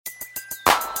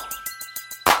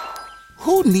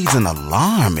Who needs an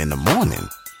alarm in the morning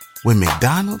when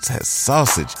McDonald's has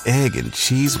sausage, egg, and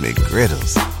cheese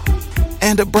McGriddles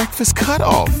and a breakfast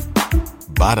cutoff?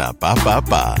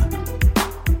 Ba-da-ba-ba-ba.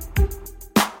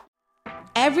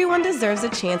 Everyone deserves a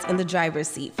chance in the driver's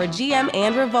seat. For GM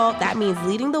and Revolt, that means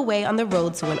leading the way on the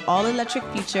road to an all-electric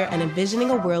future and envisioning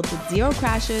a world with zero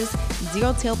crashes,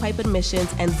 zero tailpipe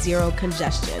emissions, and zero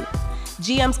congestion.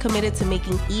 GM's committed to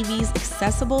making EVs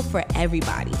accessible for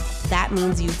everybody. That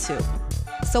means you too.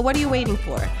 So what are you waiting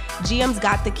for? GM's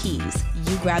got the keys.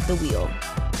 You grab the wheel.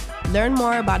 Learn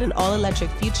more about an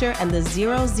all-electric future and the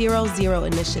 000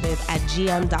 initiative at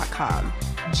gm.com.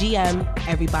 GM,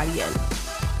 everybody in.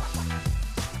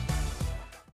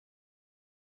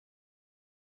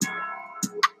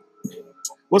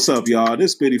 What's up, y'all?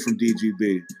 This is Biddy from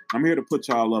DGB. I'm here to put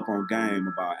y'all up on game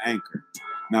about Anchor.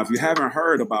 Now, if you haven't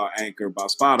heard about Anchor, about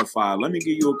Spotify, let me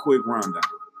give you a quick rundown.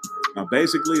 Now,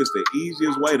 basically, it's the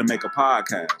easiest way to make a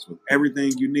podcast with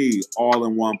everything you need all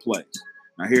in one place.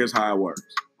 Now, here's how it works.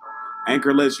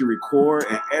 Anchor lets you record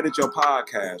and edit your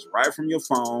podcast right from your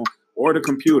phone or the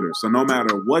computer. So no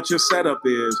matter what your setup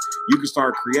is, you can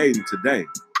start creating today.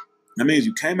 That means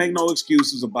you can't make no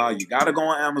excuses about you got to go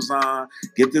on Amazon,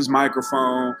 get this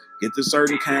microphone, get this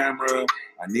certain camera,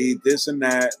 I need this and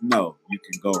that. No, you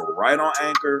can go right on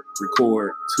Anchor,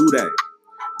 record today.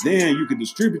 Then you can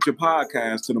distribute your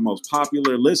podcast to the most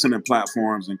popular listening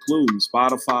platforms, including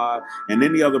Spotify and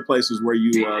any other places where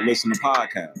you listen to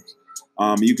podcasts.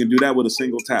 You can do that with a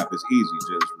single tap. It's easy.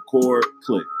 Just record,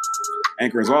 click.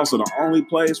 Anchor is also the only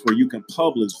place where you can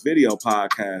publish video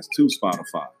podcasts to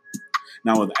Spotify.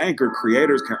 Now, with Anchor,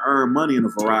 creators can earn money in a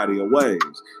variety of ways,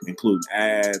 including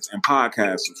ads and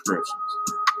podcast subscriptions.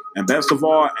 And best of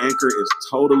all, Anchor is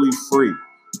totally free.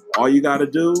 All you got to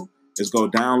do is go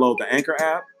download the Anchor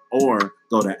app or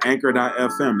go to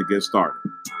anchor.fm to get started.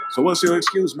 So what's your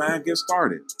excuse, man? Get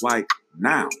started. Like,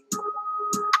 now.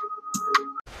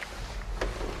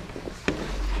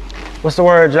 What's the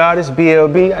word, y'all? This is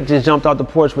BLB. I just jumped off the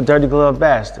porch with Dirty Glove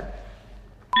Bastard.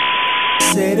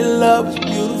 Say the love is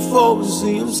beautiful, but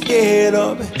see I'm scared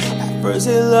of it. At first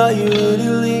they love you, really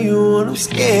leave you when I'm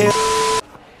scared.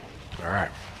 All right,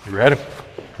 you ready?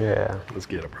 Yeah. Let's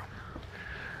get it, bro.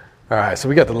 All right, so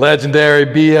we got the legendary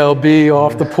BLB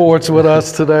off the porch with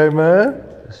us today, man.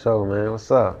 So, man, what's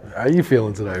up? How you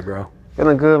feeling today, bro?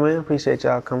 Feeling good, man. Appreciate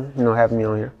y'all coming, having me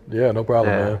on here. Yeah, no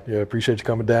problem, man. Yeah, appreciate you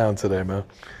coming down today, man.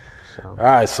 All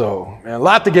right, so, man, a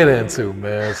lot to get into,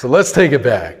 man. So let's take it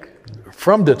back.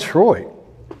 From Detroit.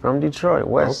 From Detroit,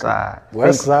 west side.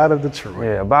 West side of Detroit.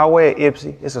 Yeah, by way of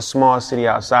Ypsi. It's a small city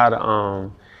outside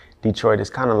of Detroit.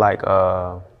 It's kind of like,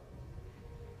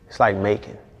 it's like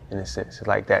Macon in a sense. It's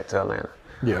like that to Atlanta.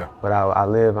 Yeah. But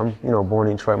I'm born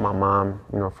in Detroit. My mom,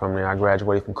 from there. I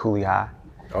graduated from Cooley High.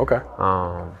 Okay.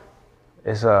 I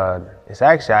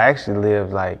actually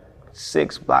live like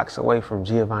 6 blocks away from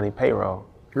Giovanni Payroll.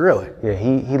 Really? Yeah,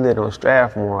 he lived on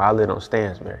Strathmore. I lived on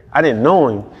Stansbury. I didn't know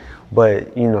him,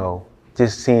 but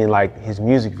just seeing like his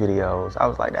music videos, I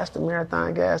was like, that's the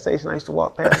Marathon gas station I used to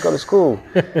walk past to go to school.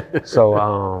 So,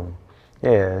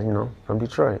 from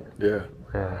Detroit. Yeah.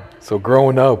 Yeah. So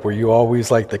growing up, were you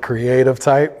always like the creative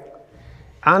type?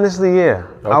 Honestly, yeah.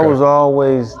 Okay. I was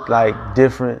always like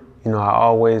different. I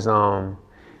always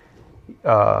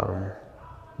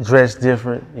dressed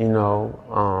different.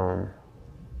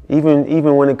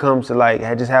 Even when it comes to like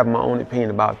just having my own opinion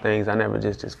about things, I never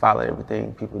just follow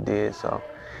everything people did. So,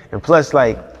 and plus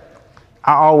like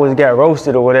I always got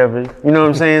roasted or whatever. You know what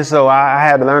I'm saying? So I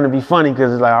had to learn to be funny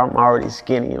because it's like I'm already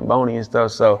skinny and bony and stuff.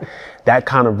 So that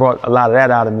kind of brought a lot of that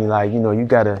out of me. Like you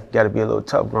gotta be a little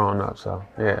tough growing up. So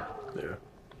yeah. Yeah.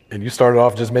 And you started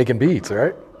off just making beats,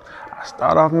 right? I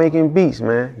started off making beats,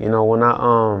 man. When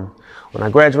I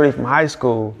graduated from high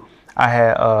school, I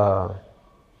had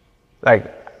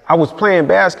I was playing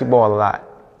basketball a lot,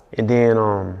 and then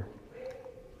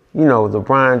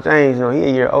LeBron James, he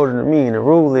a year older than me, and the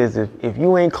rule is if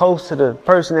you ain't close to the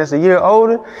person that's a year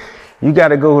older, you got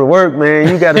to go to work, man.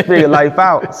 You got to figure life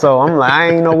out. So I'm like, I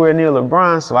ain't nowhere near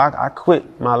LeBron, so I quit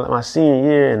my senior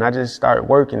year and I just started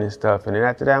working and stuff. And then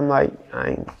after that, I'm like, I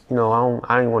ain't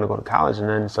want to go to college or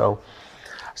nothing. So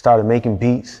I started making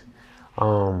beats.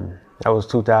 That was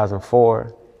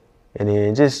 2004, and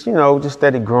then just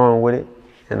started growing with it.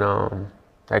 And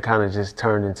that kind of just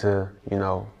turned into,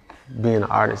 being an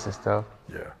artist and stuff.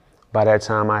 Yeah. By that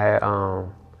time, I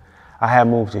had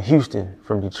moved to Houston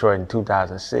from Detroit in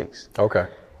 2006. Okay.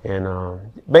 And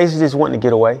basically just wanting to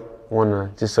get away,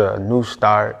 just a new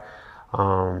start.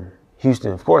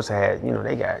 Houston, of course, had,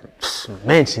 they got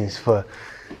mansions for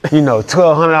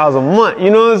 $1,200 a month. You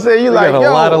know what I'm saying? You like, got a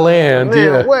lot of land, man,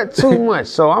 yeah. what? Too much.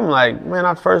 So I'm like, man,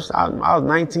 I was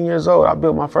 19 years old. I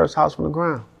built my first house from the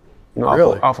ground.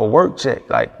 Really? Off a work check,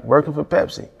 like working for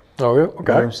Pepsi. Oh, yeah? Okay. You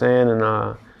know what I'm saying?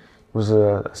 And was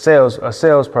a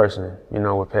salesperson,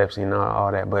 with Pepsi and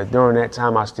all that. But during that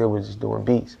time, I still was just doing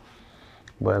beats.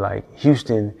 But like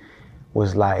Houston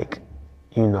was like,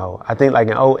 I think like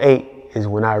in 2008 is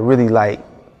when I really like,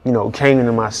 came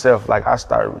into myself. Like I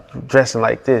started dressing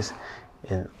like this.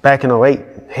 And back in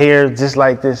 2008, hair just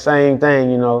like this, same thing,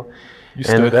 You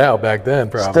stood out back then,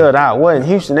 probably. Stood out. Well, in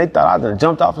Houston, they thought I done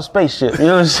jumped off a spaceship. You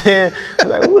know what I'm saying? I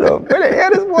was like, where the hell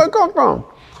this boy come from?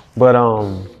 But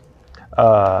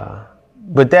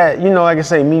that, like I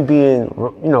say, me being,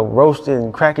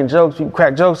 roasting, cracking jokes, people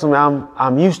crack jokes,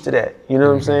 I'm used to that. You know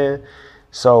what I'm saying?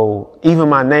 So even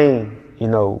my name,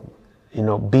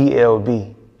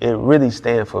 BLB, it really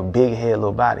stands for big head,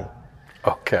 little body.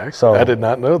 Okay. So I did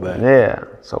not know that. Yeah.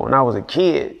 So when I was a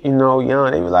kid,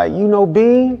 young, they were like,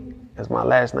 Bean? That's my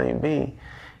last name, Bean.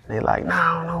 And they like,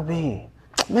 nah, I don't know Bean.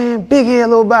 Man, big head,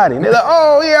 little body. And they're like,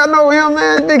 oh yeah, I know him,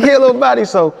 man, big head, little body.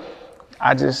 So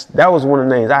that was one of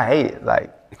the names I hated.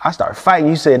 Like, I started fighting,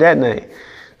 you said that name.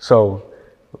 So,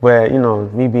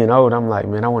 me being old, I'm like,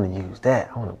 man, I want to use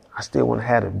that. I still want to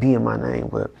have a B in my name,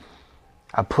 but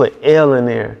I put L in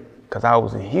there because I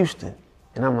was in Houston.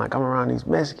 And I'm like, I'm around these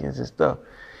Mexicans and stuff.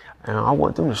 And I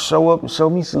want them to show up and show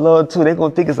me some love too. They're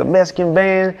going to think it's a Mexican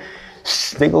band.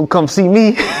 They going to come see me.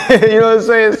 You know what I'm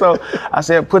saying? So I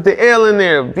said, put the L in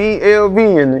there,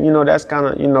 BLB. And, that's kind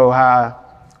of, how I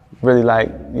really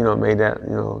made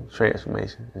that,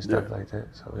 transformation and stuff like that.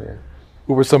 So, yeah.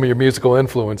 Who were some of your musical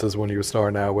influences when you were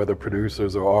starting out, whether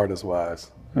producers or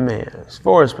artist-wise? Man, as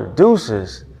far as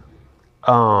producers,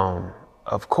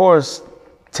 of course,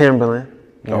 Timberland.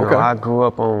 Okay. I grew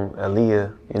up on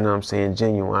Aaliyah,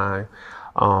 Genuine.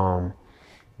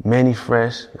 Manny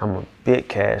Fresh, I'm a big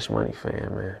Cash Money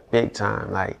fan, man. Big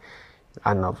time. Like,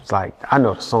 I know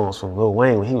the songs from Lil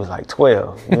Wayne when he was like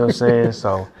 12, you know what I'm saying?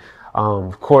 So,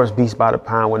 of course, Beats by the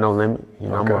Pound with No Limit.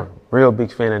 I'm a real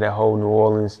big fan of that whole New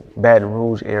Orleans, Baton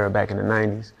Rouge era back in the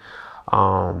 90s.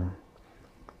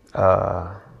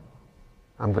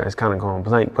 It's kind of going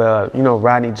blank, but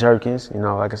Rodney Jerkins,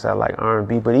 like I said, I like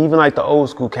R&B, but even like the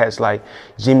old school cats like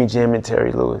Jimmy Jam and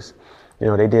Terry Lewis,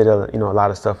 they did a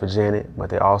lot of stuff for Janet, but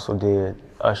they also did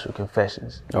Usher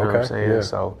Confessions. You know what I'm saying? Yeah.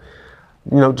 So,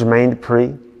 Jermaine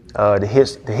Dupri,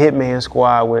 the Hitman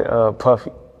Squad with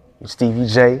Puffy, Stevie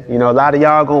J. A lot of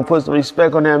y'all gonna put some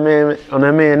respect on that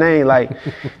man name. Like,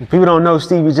 people don't know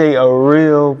Stevie J a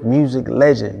real music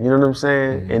legend. You know what I'm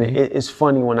saying? Mm-hmm. And it's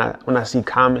funny when I see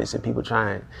comments and people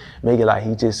try and make it like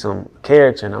he just some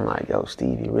character, and I'm like, yo,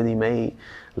 Stevie really made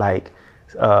like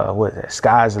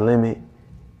Sky's the Limit,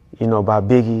 by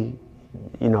Biggie,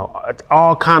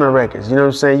 all kind of records. You know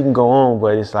what I'm saying? You can go on,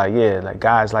 but it's like, yeah, like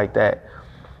guys like that.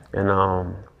 And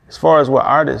as far as what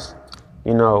artists,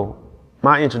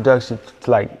 my introduction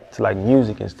to like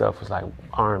music and stuff was like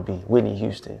R&B, Whitney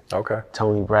Houston,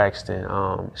 Toni Braxton,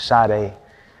 Sade,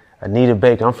 Anita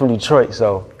Baker. I'm from Detroit,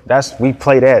 so we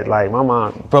play that. Like, my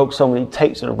mom broke so many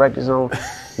tapes and records on,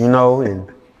 and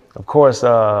of course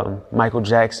Michael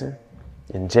Jackson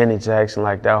and Janet Jackson,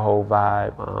 like that whole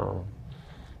vibe.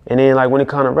 And then like when it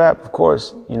comes to rap, of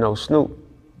course, Snoop.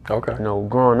 Okay.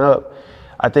 Growing up,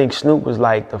 I think Snoop was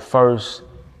like the first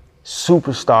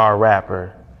superstar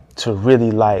rapper to really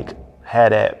like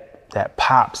have that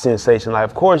pop sensation. Like,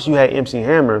 of course you had MC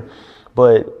Hammer,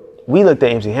 but we looked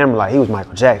at MC Hammer like he was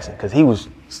Michael Jackson because he was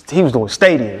doing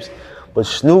stadiums. But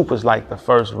Snoop was like the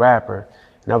first rapper,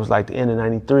 and that was like the end of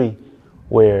 '93,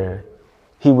 where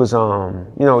he was you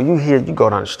go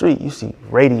down the street, you see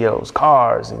radios,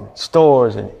 cars, and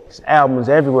stores, and his albums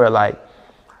everywhere. Like,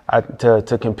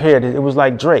 to compare it was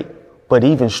like Drake, but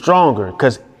even stronger,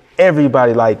 because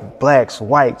everybody, like blacks,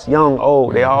 whites, young,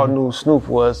 old, they all knew who Snoop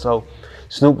was. So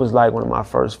Snoop was like one of my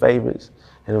first favorites.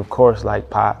 And of course, like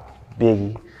Pop,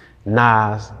 Biggie,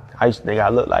 Nas. I used to think I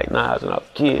looked like Nas when I was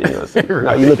a kid. Right.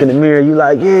 Now you look in the mirror, you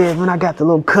like, yeah, man, I got the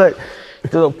little cut, the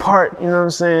little part, you know what I'm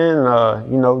saying?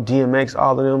 DMX,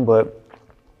 all of them. But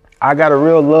I got a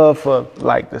real love for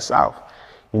like the South.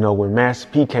 When Master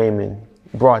P came and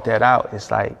brought that out,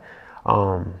 it's like,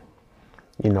 No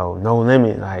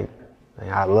Limit, like,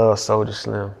 I love Soulja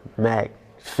Slim, Mac,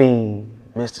 Fiend,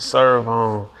 Mr.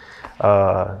 Serv-On,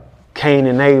 Cain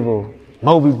and Abel.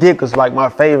 Moby Dick was like my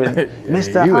favorite.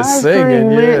 Mr. He was Ice singing,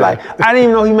 Cream, yeah. Man. Like, I didn't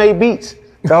even know he made beats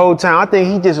the whole time. I think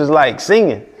he just was like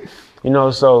singing.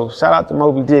 So shout out to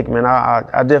Moby Dick, man.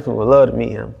 I definitely would love to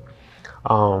meet him.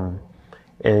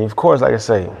 And of course, like I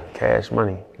say, Cash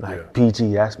Money, like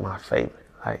PG, that's my favorite.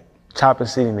 Like, Chopper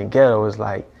City in the Ghetto is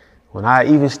like, when I,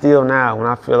 even still now, when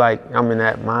I feel like I'm in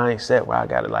that mindset where I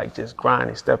gotta like just grind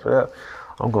and step it up,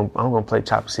 I'm gonna play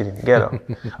Chopper City in the Ghetto.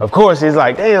 Of course, it's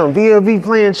like, damn, BLB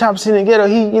playing Chopper City in the Ghetto.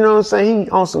 He, you know what I'm saying? He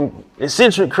on some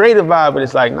eccentric creative vibe, but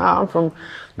it's like, nah, I'm from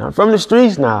the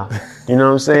streets now. You know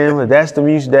what I'm saying? But that's the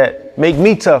music that make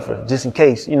me tougher, just in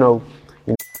case, you know.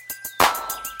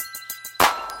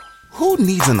 Who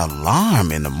needs an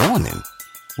alarm in the morning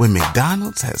when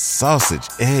McDonald's has sausage,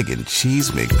 egg, and cheese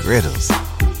McGriddles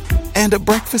and a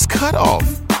breakfast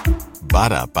cutoff?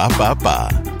 Ba-da-ba-ba-ba.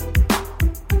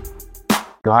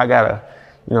 You know, I gotta,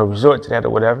 you know, resort to that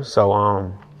or whatever. So,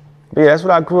 but yeah, that's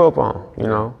what I grew up on, you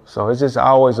know. So it's just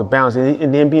always a balance.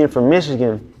 And then being from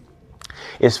Michigan,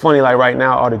 it's funny, like right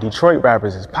now, all the Detroit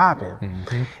rappers is popping.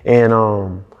 Mm-hmm.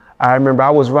 And I remember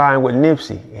I was riding with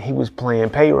Nipsey, and he was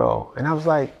playing Payroll. And I was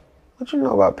like, what you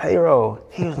know about Payroll?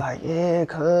 He was like, yeah,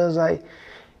 cuz like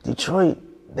Detroit,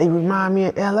 they remind me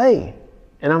of LA.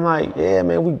 And I'm like, yeah,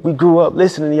 man, we grew up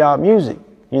listening to y'all music.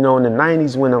 You know, in the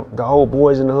 90s when the whole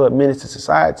Boys in the Hood Menace to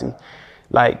Society,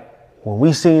 like when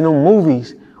we seen them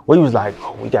movies, we was like,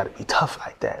 oh, we gotta be tough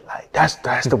like that. Like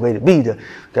that's the way to be.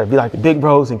 Gotta be like the big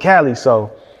bros in Cali.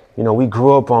 So, you know, we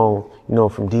grew up on, you know,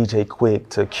 from DJ Quick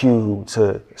to Cube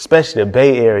to especially the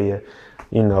Bay Area,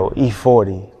 you know,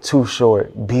 E40, Too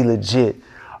Short, Be Legit,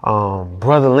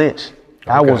 Brother Lynch.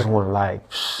 That was one, like,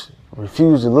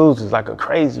 Refuse to Lose is like a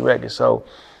crazy record. So,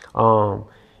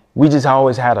 we just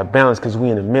always had a balance because we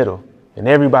in the middle. And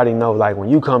everybody know, like, when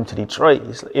you come to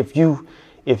Detroit, if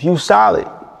you solid,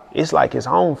 it's like it's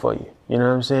home for you. You know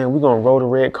what I'm saying? We're gonna roll the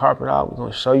red carpet out. We're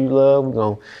gonna show you love. We're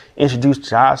gonna introduce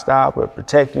child style, but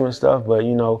protect you and stuff. But,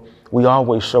 you know, we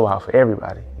always show out for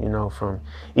everybody, you know, from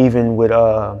even with,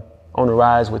 On the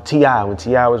Rise with T.I. When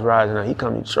T.I. was rising, he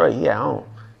come to Detroit, he at home.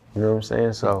 You know what I'm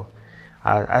saying? So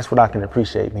that's what I can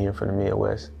appreciate being from the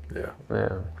Midwest.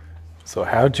 Yeah. So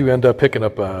how'd you end up picking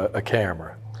up a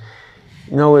camera?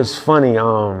 You know, it's funny.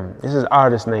 This is an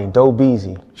artist named Doe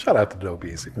Beasy. Shout out to Doe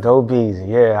Beasy. Doe Beasy,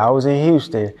 yeah. I was in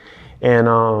Houston. And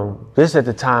this at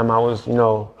the time I was, you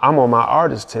know, I'm on my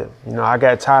artist tip. You know, I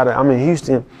got tired of, I'm in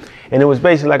Houston. And it was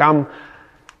basically like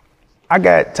I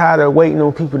got tired of waiting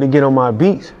on people to get on my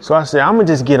beats. So I said, I'm gonna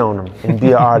just get on them and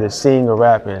be an artist, sing or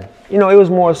rap. And, you know, it was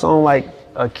more so like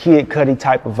a Kid Cudi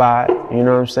type of vibe, you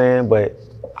know what I'm saying? But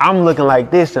I'm looking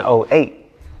like this in 08,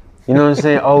 you know what I'm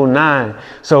saying, 09.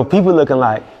 So people looking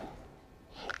like,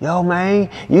 yo, man,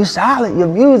 you solid, your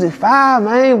music fire,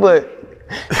 man, but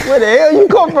where the hell you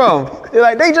come from? They're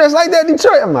like, they dress like that in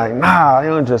Detroit. I'm like, nah, they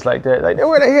don't dress like that. Like, they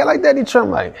wear their hair like that in Detroit.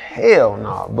 I'm like, hell no.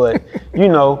 Nah. But, you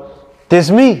know, this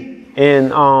me.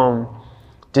 And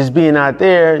just being out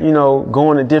there, you know,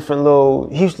 going to different little,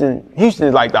 Houston is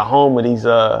like the home of these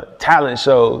talent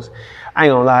shows. I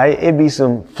ain't gonna lie, it'd be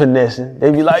some finessing.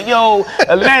 They'd be like, yo,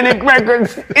 Atlantic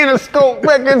Records, Interscope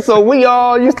Records. So we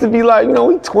all used to be like, you know,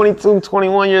 we 22,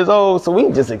 21 years old. So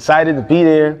we just excited to be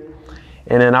there.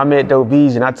 And then I met Doe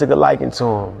Beasy and I took a liking to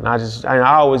him. And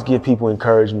I always give people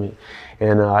encouragement.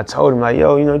 And I told him like,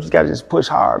 yo, you know, you just gotta just push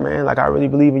hard, man. Like I really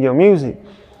believe in your music.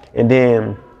 And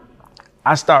then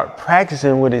I start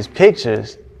practicing with his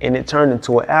pictures and it turned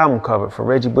into an album cover for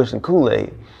Reggie Bush and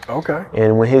Kool-Aid. Okay.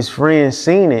 And when his friends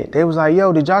seen it, they was like,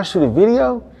 yo, did y'all shoot a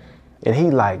video? And he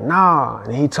like, nah.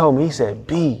 And he told me, he said,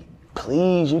 B,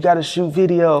 please, you gotta shoot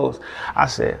videos. I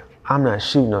said, I'm not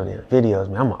shooting no damn videos,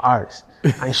 man. I'm an artist.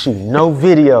 I ain't shooting no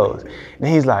videos. And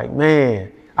he's like,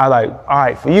 man, I like, all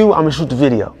right, for you, I'm gonna shoot the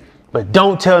video. But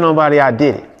don't tell nobody I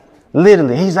did it.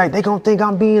 Literally, he's like, they gonna think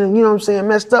I'm being, you know what I'm saying,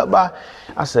 messed up by.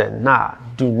 I said, nah,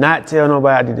 do not tell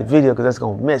nobody I did the video because that's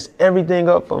gonna mess everything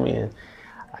up for me. And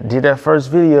I did that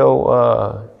first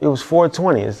video, it was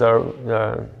 420. It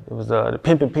was the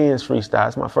Pimpin' Pins freestyle.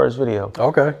 It's my first video.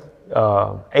 Okay.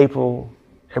 April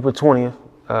 20th,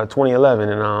 2011,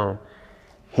 and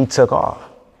he took off.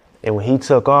 And when he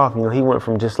took off, you know, he went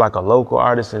from just like a local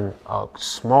artist in a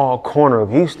small corner of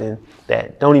Houston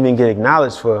that don't even get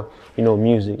acknowledged for, you know,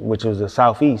 music, which was the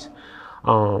Southeast.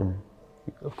 Of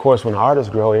course, when the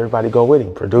artists grow, everybody go with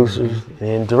him, producers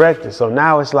and directors. So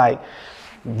now it's like,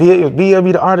 B.O.B.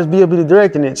 the artist, B.O.B. the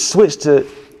director, and it switched to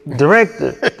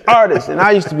director, artist. And I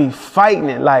used to be fighting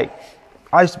it. Like,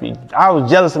 I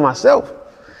was jealous of myself.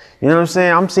 You know what I'm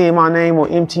saying? I'm seeing my name on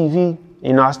MTV.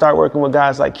 You know, I start working with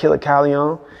guys like Killer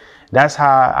Callion. That's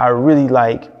how I really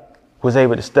like was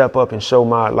able to step up and show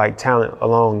my like talent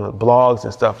along the blogs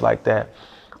and stuff like that.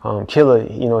 Killer,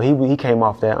 you know, he came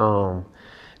off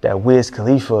that Wiz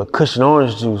Khalifa Cushion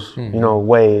Orange Juice, you know,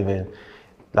 wave. And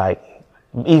like,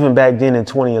 even back then in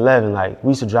 2011, like we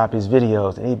used to drop his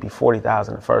videos and he'd be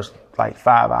 40,000 the first like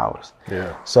 5 hours.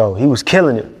 Yeah. So he was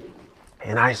killing it.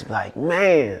 And I used to be like,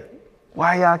 man,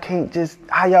 why y'all can't just,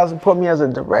 how y'all support me as a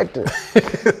director?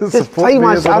 Just play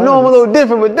my shit. I know I'm a little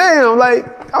different, but damn,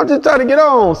 like, I'm just trying to get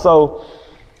on. So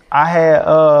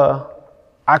I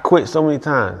quit so many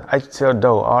times. I used to tell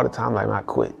Doe all the time, like, I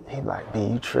quit. He like, B,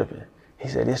 you tripping. He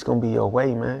said, it's gonna be your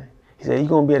way, man. He said, you're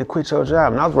gonna be able to quit your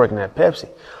job. And I was working at Pepsi.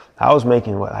 I was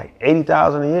making what, like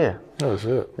 $80,000 a year. Oh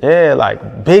shit. Yeah,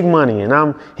 like big money.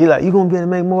 And he like, you gonna be able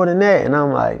to make more than that? And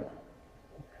I'm like,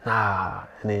 nah.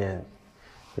 And then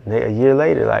a year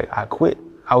later, like I quit.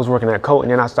 I was working at Coke,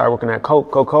 and then I started working at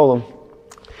Coca-Cola,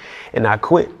 and I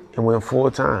quit and went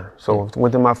full time. So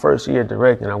within my first year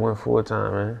directing, I went full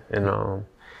time, man. And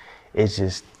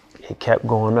it kept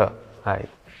going up. Like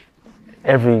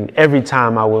every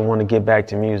time I would want to get back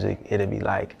to music, it'd be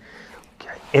like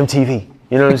MTV.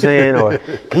 You know what I'm saying? Or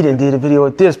he done did a video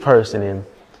with this person. And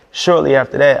shortly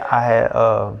after that, I had,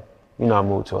 I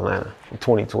moved to Atlanta in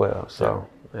 2012. So,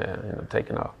 yeah,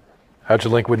 taking off. How'd you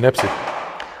link with Nipsey?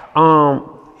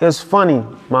 It's funny.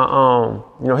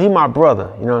 He my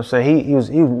brother. You know what I'm saying? He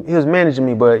was managing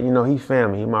me, but he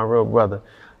family. He my real brother,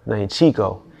 named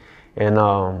Chico. And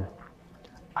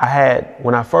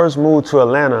when I first moved to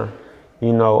Atlanta,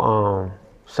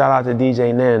 shout out to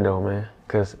DJ Nando, man.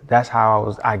 Cause that's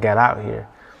how I got out here.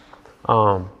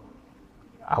 I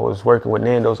was working with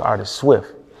Nando's artist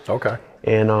Swift. Okay.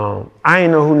 And I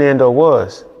didn't know who Nando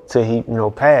was till he,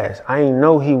 passed. I didn't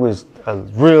know he was a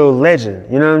real legend.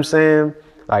 You know what I'm saying?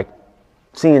 Like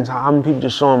seeing how many people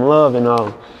just show him love. And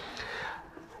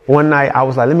one night I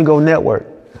was like, let me go network.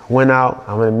 Went out.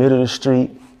 I'm in the middle of the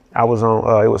street. I was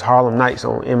on. It was Harlem Nights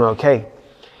on MLK.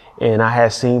 And I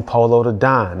had seen Polo the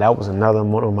Don. That was another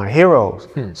one of my heroes.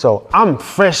 So I'm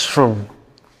fresh from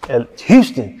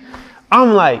Houston.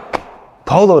 I'm like,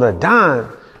 Polo the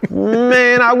Don.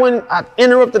 Man, I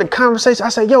interrupted the conversation. I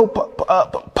said, yo,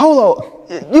 Polo,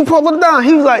 you Polo the Don?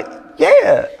 He was like,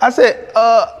 yeah. I said,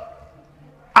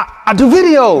 I do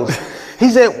videos. He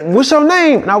said, what's your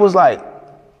name? And I was like,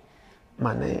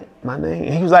 my name.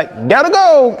 And he was like, gotta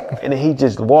go. And then he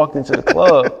just walked into the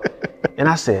club. And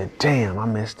I said, damn, I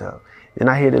messed up. Then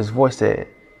I hear this voice said,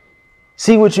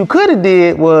 see, what you could have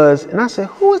did was, and I said,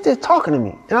 who is this talking to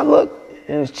me? And I looked,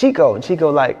 and it was Chico. And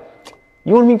Chico like,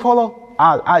 you want to meet Polo?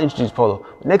 I'll introduce Polo.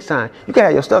 Next time, you gotta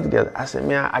have your stuff together. I said,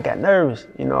 man, I got nervous.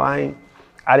 I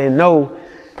didn't know.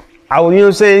 You know what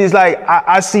I'm saying? It's like,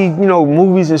 I see,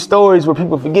 movies and stories where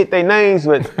people forget their names,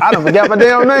 but I don't forget my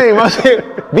damn name. I said,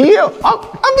 BL, I'm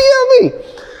BLB.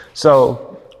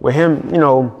 So with him,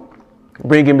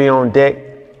 bringing me on deck,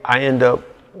 I end up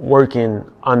working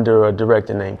under a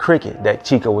director named Cricket that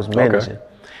Chico was managing. Okay.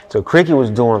 So Cricket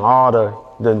was doing all the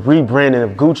rebranding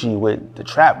of Gucci with the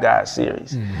Trap Guys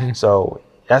series. Mm-hmm. So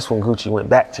that's when Gucci went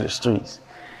back to the streets,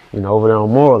 over there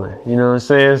on Moreland. You know what I'm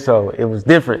saying? So it was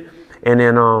different. And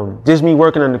then just me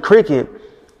working under Cricket,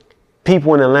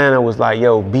 people in Atlanta was like,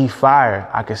 yo, be fire.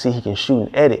 I can see he can shoot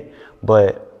and edit,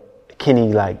 but can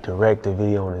he direct the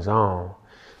video on his own?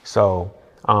 So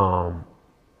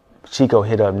Chico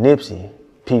hit up Nipsey,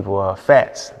 people,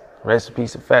 Fats. Rest in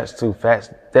peace to Fats too. Fats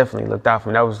definitely looked out for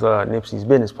me. That was Nipsey's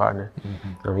business partner.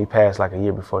 Mm-hmm. He passed like a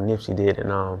year before Nipsey did.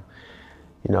 And,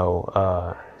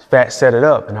 Fats set it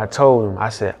up. And I told him, I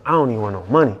said, I don't even want no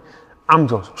money. I'm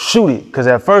just shoot it. Because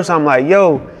at first I'm like,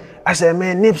 yo, I said,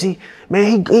 man, Nipsey,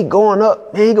 man, he going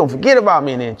up. Man, he going to forget about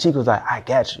me. And then Chico was like, I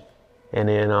got you. And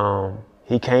then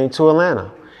he came to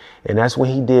Atlanta. And that's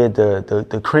when he did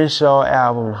the Crenshaw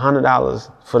album,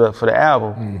 $100 for the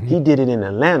album. Mm-hmm. He did it in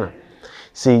Atlanta.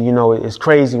 See, it's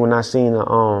crazy when I seen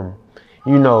the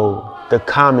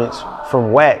comments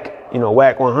from Wack,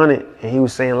 Wack 100, and he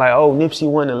was saying like, oh, Nipsey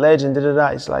wasn't a legend, da-da-da.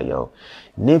 It's like, yo,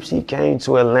 Nipsey came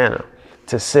to Atlanta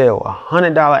to sell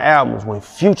 $100 albums when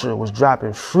Future was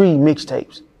dropping free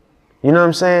mixtapes. You know what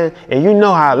I'm saying? And you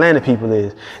know how Atlanta people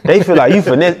is. They feel like you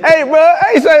finesse. Hey, bro,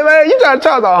 say, man, you trying to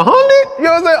charge 100? You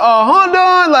know what I'm saying?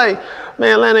 100? Like,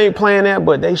 man, Atlanta ain't playing that,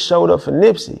 but they showed up for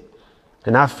Nipsey.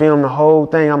 And I filmed the whole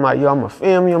thing. I'm like, yo, I'm going to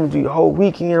film you. I'm going to do the whole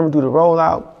weekend. I'm going to do the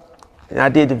rollout. And I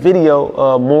did the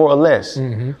video, More or Less.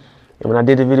 Mm-hmm. And when I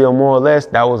did the video, More or Less,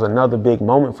 that was another big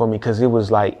moment for me because it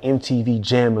was like MTV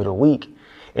Jam of the Week.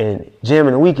 And Jam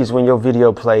of the Week is when your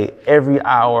video play every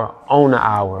hour on the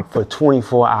hour for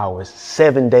 24 hours,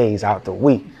 7 days out the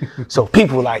week. So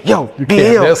people like, yo,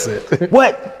 BL,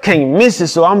 what? Can't miss it.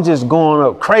 So I'm just going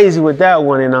up crazy with that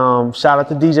one. And shout out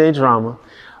to DJ Drama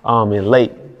and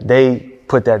Late. They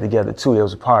put that together too. They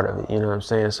was a part of it. You know what I'm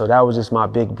saying? So that was just my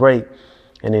big break.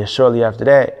 And then shortly after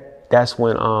that, that's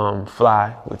when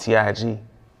Fly with TIG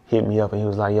hit me up and he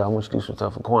was like, yo, I want you to do some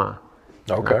stuff for Quan.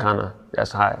 Okay.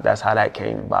 That's how that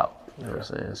came about. You know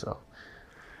what I'm saying? So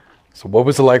So what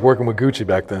was it like working with Gucci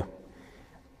back then?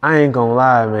 I ain't gonna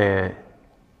lie, man.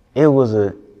 It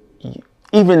was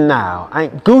even now,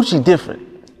 Gucci different.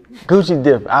 Gucci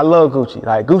different. I love Gucci.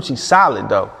 Like, Gucci solid,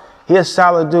 though. He a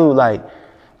solid dude. Like,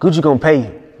 Gucci gonna pay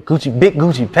you. Big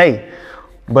Gucci pay.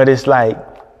 But it's like,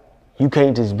 you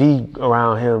can't just be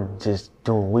around him just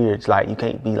doing weird. It's like, you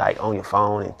can't be like on your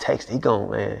phone and text. He gon',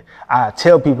 man. I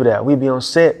tell people that. We be on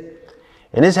set.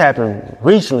 And this happened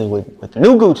recently with the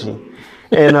new Gucci.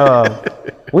 And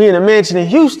we in a mansion in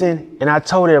Houston. And I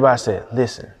told everybody, I said,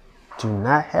 listen, do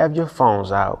not have your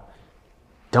phones out.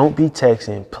 Don't be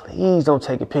texting. Please don't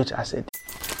take a picture. I said,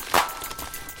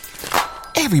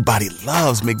 Everybody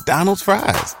loves McDonald's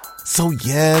fries. So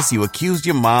yes, you accused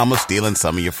your mom of stealing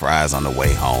some of your fries on the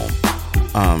way home.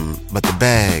 But the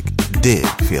bag did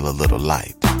feel a little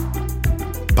light.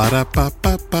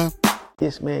 Ba-da-ba-ba-ba.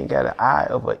 this man got an eye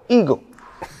of an eagle.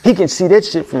 He can see that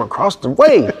shit from across the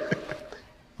way.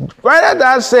 Right after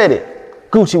I said it,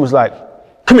 Gucci was like,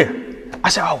 come here. I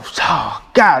said, oh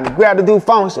God, and grabbed the dude's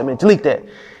phone and said, man, delete that.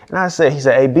 And I said, he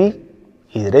said, hey, B,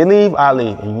 either they leave, I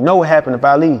leave. And you know what happened if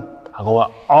I leave? I go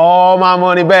out all my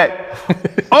money back.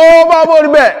 All my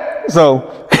money back.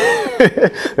 So,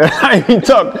 I ain't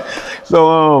talking. So,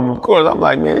 of course, I'm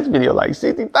like, man, this video like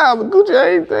 60,000.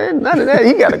 Gucci ain't none of that.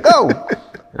 He got to go.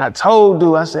 And I told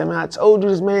dude, I said, man, I told you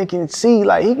this man can see,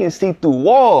 like, he can see through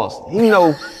walls. You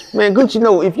know, man, Gucci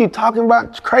know if you talking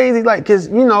about crazy, like, cause,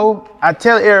 you know, I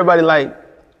tell everybody, like,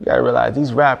 you gotta realize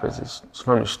these rappers is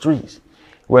from the streets.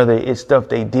 Whether it's stuff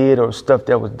they did or stuff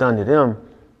that was done to them,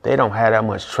 they don't have that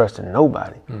much trust in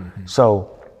nobody. Mm-hmm.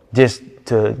 So just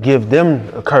to give them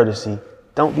a courtesy,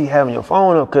 don't be having your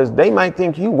phone up, cause they might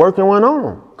think you working one on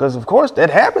them. Cause of course that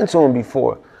happened to him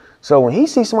before. So when he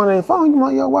sees somebody on their phone, you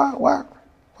like, yo, why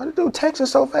the dude texting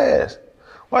so fast?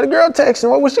 Why the girl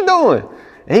texting? What was she doing?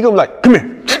 And he gonna be like, come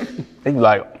here. He be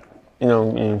like, you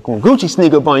know, and when Gucci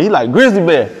sneak up on you, he like Grizzly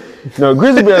Bear. You know,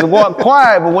 Grizzly Bears walk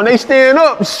quiet, but when they stand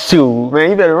up, shoot,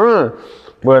 man, you better run.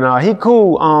 But he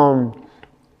cool.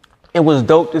 It was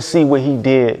dope to see what he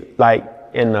did, like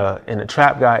in the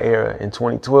Trap Guy era in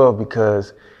 2012,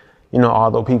 because, you know,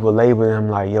 although people label him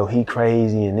like, yo, he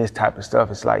crazy and this type of stuff,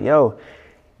 it's like, yo,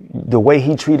 the way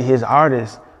he treated his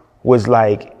artists was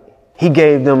like, he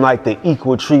gave them like the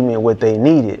equal treatment what they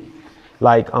needed.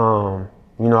 Like, you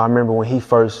know, I remember when he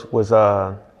first was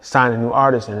signing new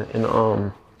artists,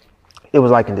 and it was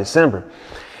like in December,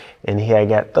 and he had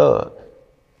got Thug.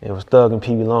 It was Thug and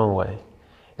PB Longway,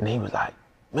 and he was like,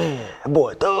 man, that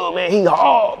boy Thug, man, he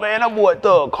hard, man. That boy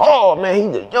Thug hard, man.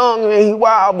 He's a young man, he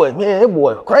wild, but man, that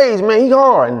boy crazy, man. He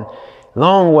hard. And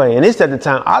Longway, and this at the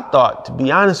time, I thought, to be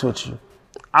honest with you,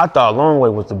 I thought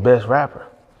Longway was the best rapper.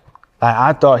 Like,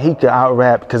 I thought he could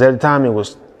out-rap, because at the time it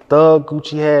was Thug,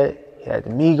 Gucci he had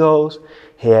the Migos,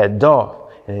 he had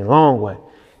Dolph, and then Longway.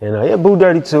 And he had Boo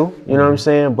Dirty too, you know what I'm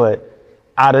saying? But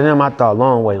out of them, I thought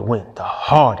Longway went the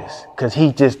hardest, because he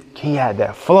had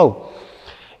that flow.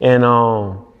 And,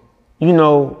 you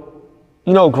know,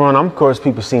 growing up, of course,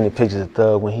 people seen the pictures of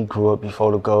Thug when he grew up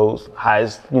before the goals, how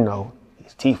his, you know,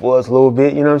 his teeth was a little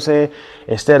bit, you know what I'm saying?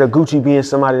 Instead of Gucci being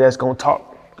somebody that's gonna talk,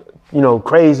 you know,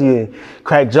 crazy and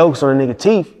crack jokes on a nigga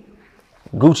teeth,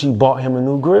 Gucci bought him a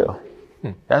new grill.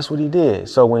 That's what he did.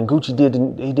 So when Gucci did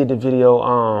the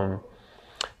video,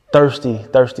 Thirsty,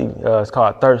 it's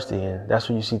called Thirsty, and that's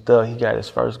when you see Thug, he got his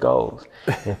first goals.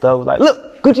 And Thug was like,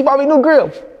 look, Gucci bought me a new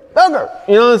grill. Thugger,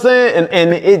 you know what I'm saying?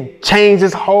 And it changed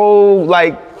his whole,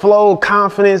 like, flow,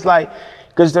 confidence, like,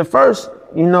 because at first,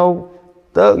 you know,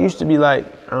 Thug used to be like,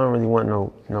 I don't really want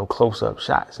no close-up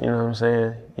shots, you know what I'm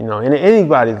saying? You know, and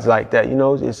anybody's like that, you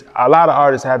know, it's a lot of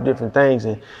artists have different things,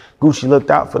 and Gucci looked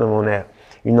out for them on that.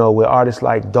 You know, with artists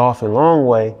like Dolph and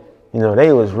Longway, you know,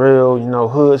 they was real, you know,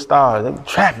 hood stars, they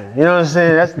trapping, you know what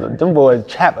I'm saying? Them boys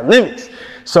trapping limits.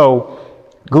 So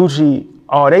Gucci,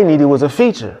 all they needed was a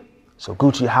feature. So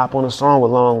Gucci hop on a song with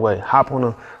Longway, hop on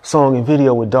a song and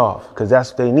video with Dolph, because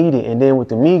that's what they needed. And then with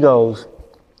the Migos,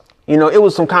 you know, it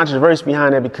was some controversy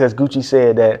behind that, because Gucci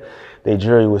said that their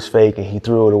jury was fake and he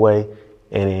threw it away,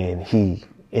 and then he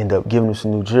ended up giving them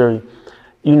some new jury.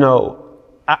 You know,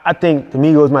 I think the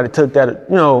Migos might have took that,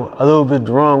 you know, a little bit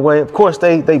the wrong way. Of course,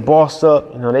 they bossed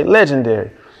up, you know, they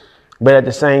legendary. But at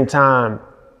the same time,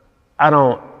 I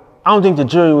don't think the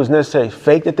jury was necessarily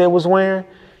fake that they was wearing.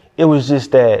 It was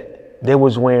just that they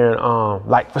was wearing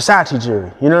like Versace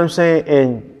jewelry, you know what I'm saying?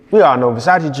 And we all know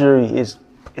Versace jewelry is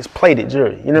plated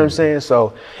jewelry, you know what I'm saying?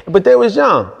 So, but they was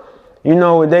young. You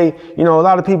know, a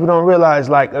lot of people don't realize,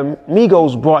 like,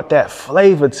 Migos brought that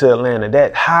flavor to Atlanta,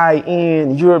 that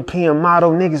high-end European model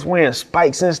niggas wearing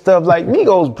spikes and stuff. Like,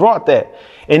 Migos brought that.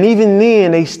 And even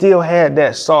then, they still had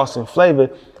that sauce and flavor,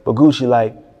 But Gucci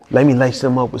like, let me lace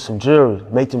them up with some jewelry,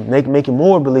 make it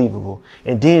more believable,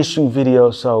 and then shoot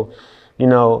videos. So, you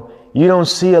know, you don't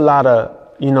see a lot of,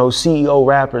 you know, CEO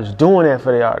rappers doing that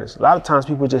for the artists. A lot of times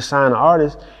people just sign an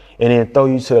artist and then throw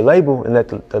you to the label and let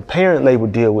the parent label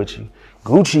deal with you.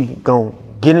 Gucci gonna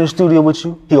get in the studio with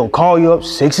you. He gonna call you up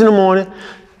 6 in the morning.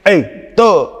 Hey,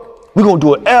 Thug, we gonna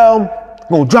do an album.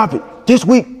 We gonna drop it this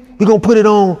week. We gonna put it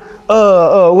on,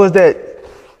 what's that?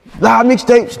 Live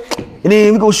mixtapes. And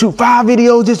then we gonna shoot 5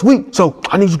 videos this week. So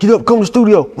I need you to get up, come to the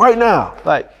studio right now.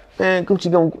 Like, man,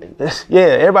 Gucci gonna, yeah,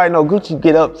 everybody know Gucci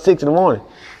get up 6 in the morning.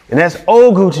 And that's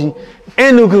old Gucci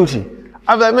and new Gucci.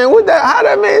 I was like, man, how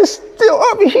that man still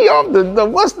up? He off the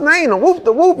what's the name? The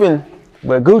whooping.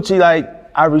 But Gucci, like,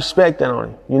 I respect that on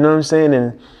him. You know what I'm saying?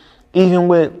 And even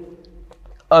with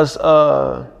us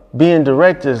being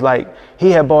directors, like,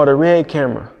 he had bought a red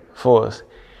camera for us.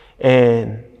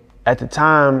 And at the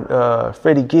time,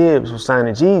 Freddie Gibbs was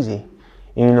signing Jeezy,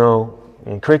 you know,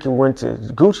 and Cricket went to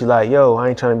Gucci like, yo, I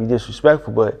ain't trying to be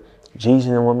disrespectful, but Jeezy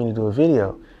didn't want me to do a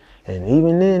video. And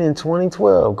even then in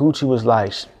 2012, Gucci was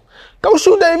like, go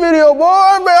shoot that video,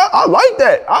 boy, man. I like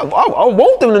that. I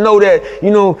want them to know that,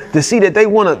 you know, to see that they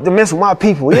want to mess with my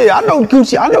people. Yeah, I know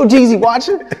Gucci. I know Jeezy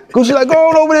watching. Gucci like, go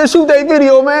on over there and shoot that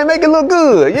video, man. Make it look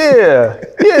good.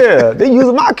 Yeah. They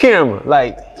using my camera.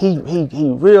 Like, he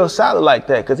real solid like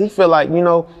that because he feel like, you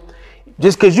know,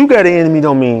 just because you got an enemy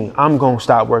don't mean I'm going to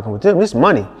stop working with them. It's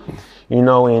money, you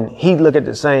know, and he look at it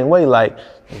the same way. Like,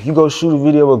 if you go shoot a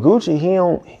video with Gucci,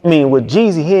 with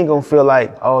Jeezy, he ain't gonna feel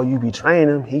like, oh, you betraying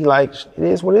him. He like, it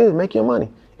is what it is, make your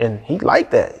money. And he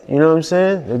like that, you know what I'm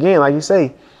saying? Again, like you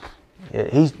say,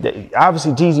 he's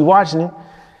obviously Jeezy watching him.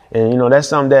 And, you know, that's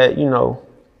something that, you know,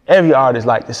 every artist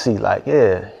like to see. Like,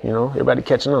 yeah, you know, everybody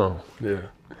catching on. Yeah.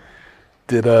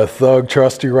 Did Thug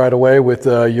trust you right away with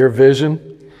your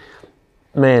vision?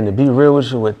 Man, to be real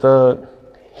with you, with Thug,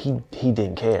 he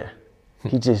didn't care.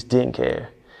 He just didn't care.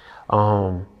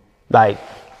 Like,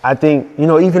 I think, you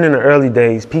know, even in the early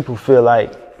days, people feel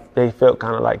like they felt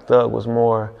kind of like Thug was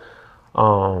more, you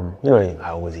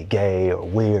know, was he gay or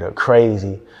weird or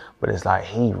crazy? But it's like,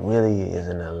 he really is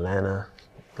an Atlanta,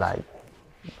 like,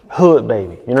 hood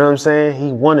baby. You know what I'm saying?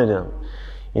 He one of them,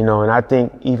 you know, and I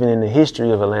think even in the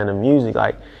history of Atlanta music,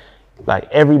 like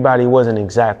everybody wasn't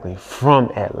exactly from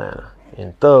Atlanta,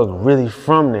 and Thug really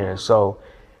from there. So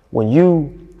when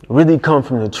you really come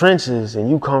from the trenches and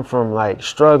you come from like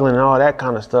struggling and all that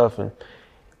kind of stuff, and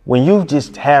when you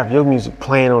just have your music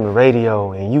playing on the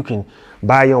radio and you can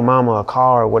buy your mama a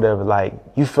car or whatever, like,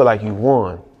 you feel like you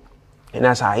won. And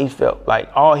that's how he felt. Like,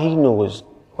 all he knew was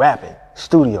rapping,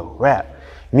 studio, rap.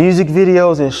 Music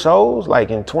videos and shows, like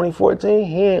in 2014,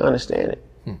 he ain't understand it.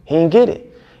 He ain't get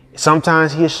it.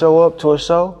 Sometimes he'd show up to a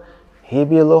show, he'd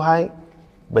be a little hype,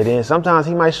 but then sometimes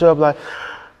he might show up like,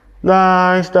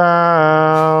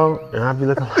 lifestyle. And I'd be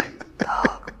looking like,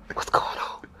 dog, what's going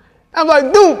on? I'm like,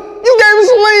 dude, you gave me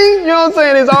some lean. You know what I'm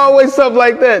saying? It's always stuff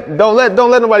like that. Don't let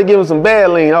nobody give him some bad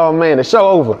lean. Oh man, the show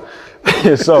over.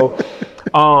 So,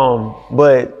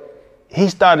 but he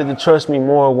started to trust me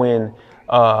more when,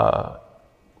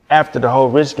 after the whole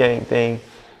Rich Gang thing,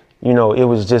 you know, it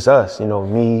was just us, you know,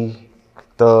 me,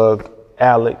 Thug,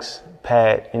 Alex,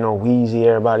 Pat, you know, Weezy,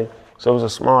 everybody. So it was a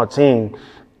small team.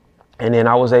 And then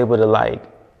I was able to, like,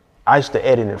 I used to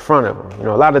edit in front of him. You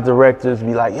know, a lot of directors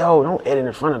be like, yo, don't edit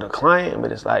in front of the client.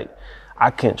 But it's like,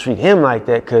 I can't treat him like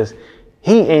that because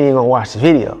he ain't even gonna watch the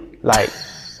video. Like,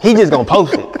 he just gonna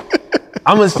post it.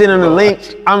 I'm gonna send him the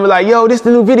link. I'm gonna be like, yo, this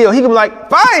the new video. He gonna be like,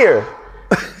 fire.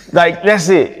 Like, that's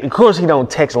it. Of course, he don't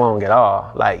text long at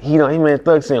all. Like, he man,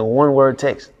 Thug send one word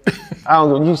text. I don't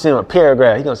know, you send him a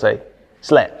paragraph, he gonna say,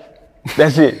 slap.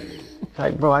 That's it.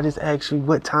 Like, bro, I just asked you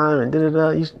what time and da-da-da,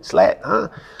 you slap, huh?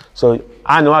 So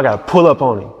I know I gotta pull up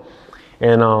on him.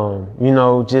 And, you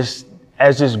know, just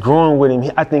growing with him,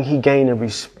 I think he gained a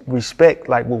respect,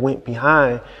 like what went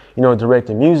behind, you know,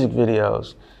 directing music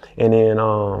videos. And then,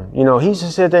 you know, he used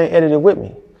to sit there and edit it with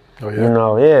me. Oh, yeah? You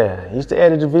know, yeah. He used to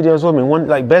edit the videos with me. One,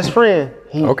 like, best friend,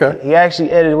 he actually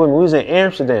edited with me. We was in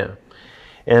Amsterdam.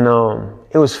 And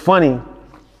it was funny,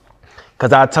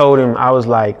 because I told him, I was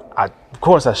like, of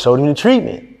course, I showed him the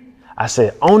treatment. I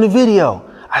said, on the video,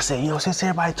 I said, you know, since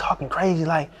everybody talking crazy,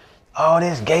 like, oh,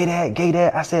 this, gay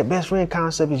that. I said, best friend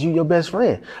concept is you your best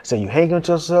friend. I said, you hanging with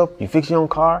yourself, you fix your own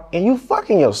car, and you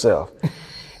fucking yourself.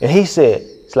 And he said,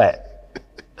 slap.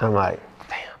 I'm like,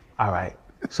 damn, all right.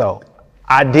 So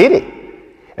I did it.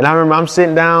 And I remember I'm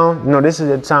sitting down, you know, this is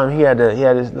the time he had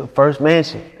his first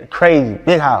mansion, crazy,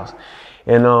 big house.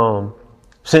 And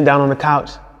sitting down on the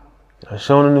couch,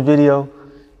 showing him the video.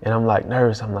 And I'm like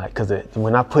nervous. I'm like, cause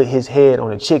when I put his head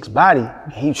on the chick's body,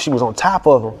 she was on top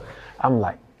of him. I'm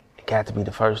like, it got to be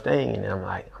the first thing. And I'm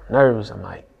like, I'm nervous. I'm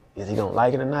like, is he gonna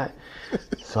like it or not?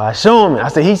 So I show him. I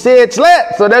said, he said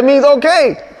slap, so that means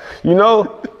okay. You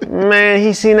know, man,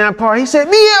 he seen that part. He said, yeah,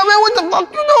 man, what the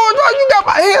fuck you doing, dog? You got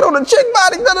my head on the chick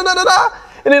body, da da da da da.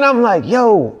 And then I'm like,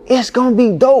 yo, it's gonna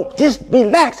be dope. Just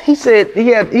relax. He said he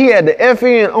had the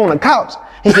FN on the couch.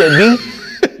 He said,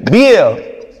 BL,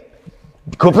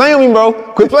 quit playing with me, bro.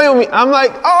 Quit playing with me. I'm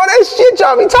like, oh, that shit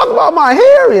y'all be talking about my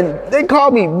hair. And they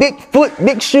called me Big Foot,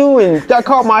 Big Shoe, and I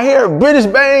called my hair British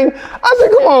Bang. I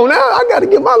said, come on now, I gotta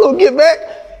get my little get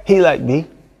back. He like, B.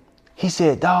 He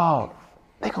said, dog,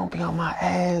 they gonna be on my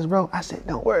ass, bro. I said,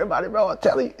 don't worry about it, bro. I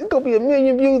tell you, it's gonna be 1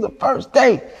 million views the first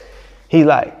day. He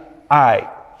like, all right,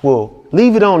 well,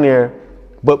 leave it on there,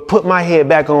 but put my head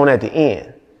back on at the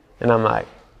end. And I'm like,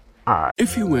 all right.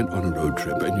 If you went on a road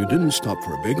trip and you didn't stop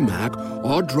for a Big Mac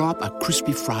or drop a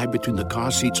crispy fry between the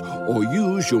car seats or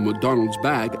use your McDonald's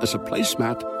bag as a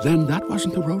placemat, then that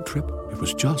wasn't a road trip. It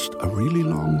was just a really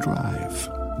long drive.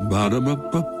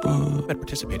 Ba-da-ba-ba-ba. At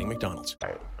participating McDonald's.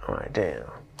 All right, damn.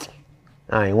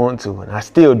 I ain't want to, and I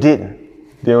still didn't.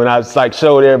 Then when I was like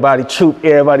showed everybody, troop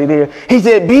everybody there, he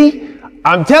said, B,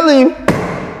 I'm telling you,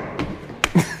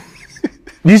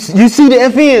 you see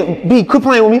the FN, B, quit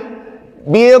playing with me.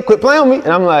 BL, quit playing with me.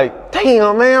 And I'm like,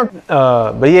 damn, man.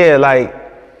 But yeah, like,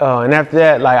 and after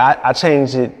that, like I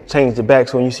changed it back.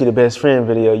 So when you see the best friend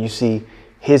video, you see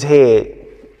his head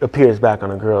appears back on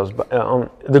the girl's.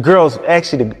 The girl's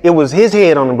actually, it was his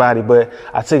head on the body, but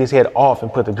I took his head off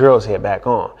and put the girl's head back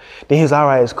on. Then he was all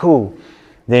right, it's cool.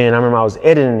 Then I remember I was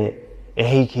editing it, and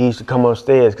he used to come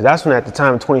upstairs, because that's when at the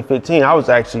time in 2015, I was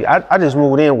actually, I just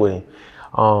moved in with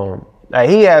him. Like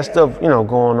he had stuff, you know,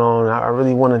 going on. I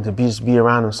really wanted to just be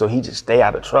around him, so he just stay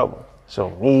out of trouble. So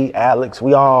me, Alex,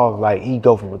 we all like, he'd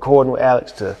go from recording with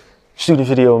Alex to shooting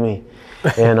video with me.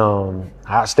 And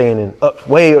I was staying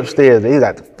way upstairs.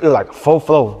 It was like a 4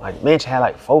 floor. Like mansion had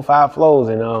like 4, 5 floors,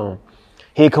 and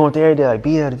he'd come up there every day like,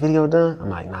 B, the video done? I'm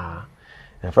like, nah.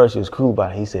 And at first he was cool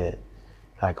about it. He said,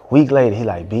 like a week later, he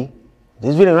like, B,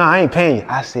 this video, I ain't paying you.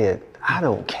 I said, I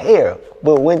don't care.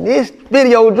 But when this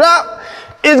video drop,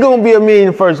 it's gonna be 1 million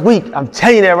the first week. I'm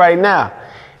telling you that right now.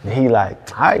 And he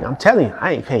like, all right, I'm telling you,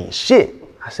 I ain't paying you shit.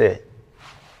 I said,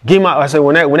 I said,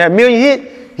 when that 1 million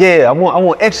hit, yeah, I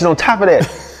want extras on top of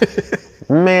that.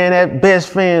 Man, that best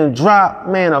friend drop,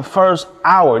 man, the first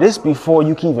hour. This before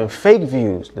you can even fake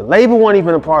views. The label wasn't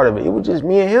even a part of it. It was just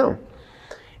me and him.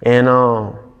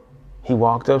 And he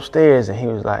walked upstairs and he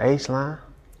was like, hey, Slime,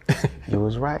 you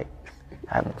was right.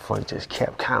 That motherfucker just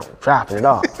kept counting, dropping it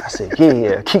off. I said,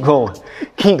 yeah, keep going,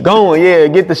 yeah.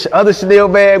 Get the other Chanel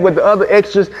bag with the other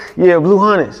extras, yeah, Blue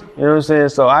Hunteds. You know what I'm saying?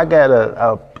 So I got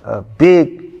a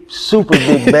big, super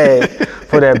big bag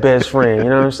for that best friend. You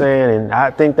know what I'm saying? And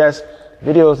I think that's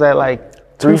videos at like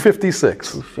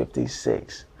 256.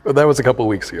 256. Well, that was a couple of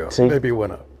weeks ago. See? Maybe it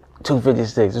went up.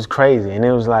 256. It was crazy, and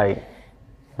it was like,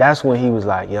 that's when he was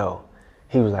like, yo.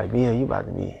 He was like, yeah, you about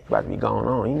to be going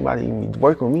on. You about to even be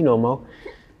working with me no more.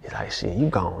 He's like, shit, you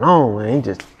going on, man. He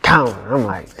just counting. I'm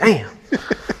like, damn.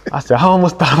 I said, I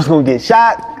almost thought I was gonna get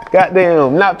shot.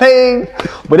 Goddamn, not paid.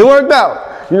 But it worked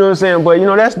out. You know what I'm saying? But you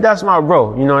know, that's my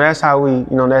bro. You know, that's how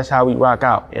we rock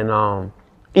out. And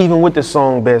even with the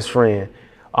song Best Friend,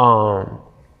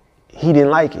 he didn't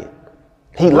like it.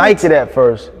 He liked it at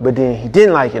first, but then he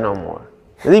didn't like it no more.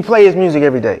 Cause he play his music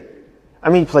every day. I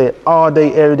mean, he play it all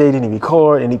day, every day, then he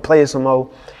record, and he play it some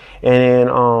more. And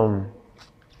then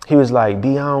he was like,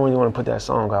 B, I don't really want to put that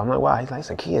song out. I'm like, wow. He's like, it's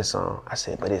a kid song. I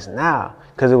said, but it's now,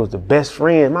 because it was the best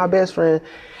friend, my best friend.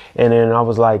 And then I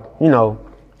was like, you know,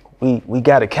 we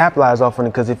got to capitalize off on it,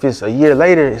 because if it's a year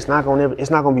later, it's not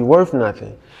gonna be worth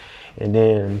nothing. And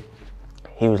then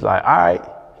he was like, all right.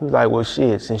 He was like, well,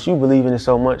 shit, since you believe in it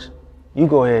so much, you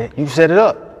go ahead, you set it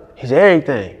up. He said,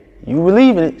 everything. You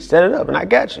believe in it, set it up, and I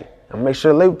got you. I make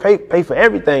sure they pay for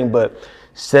everything, but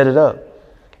set it up.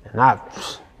 And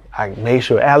I made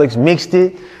sure Alex mixed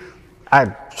it.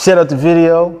 I set up the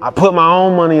video. I put my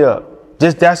own money up.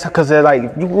 Just that's because they're like,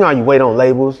 you know how you wait on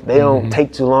labels. They don't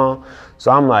take too long.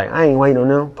 So I'm like, I ain't waiting on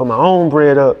them. Put my own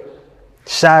bread up,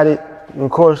 shot it. And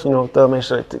of course, you know, Thug made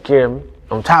sure to take care of me.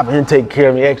 On top of him taking care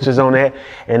of me, extras on that.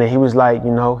 And then he was like,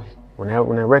 you know, when that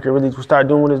record really started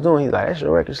doing what it's doing, he's like, that's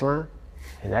your record, Slime.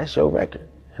 And that's your record.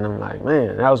 And I'm like,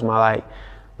 man, that was my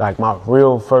like my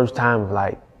real first time of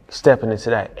like stepping into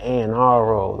that A&R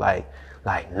role. Like,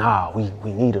 nah, we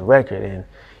need a record. And,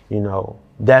 you know,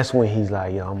 that's when he's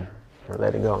like, yo, I'm gonna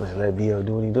let it go. Just let B.O.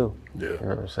 do what he do. Yeah. You know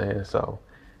what I'm saying? So,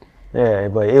 yeah,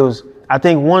 but it was, I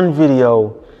think one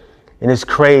video, And it's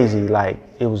crazy, like,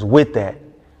 it was With That.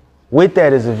 With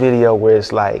That is a video where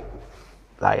it's like,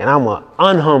 and I'm gonna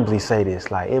unhumbly say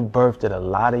this, like, it birthed a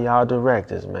lot of y'all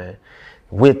directors, man.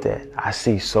 With That, I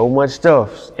see so much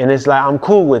stuff, and it's like, I'm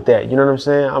cool with that, you know what I'm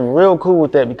saying? I'm real cool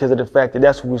with that because of the fact that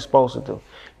that's what we're supposed to do.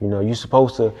 You know, you're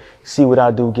supposed to see what I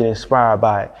do, get inspired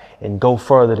by it, and go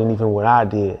further than even what I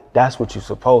did. That's what you're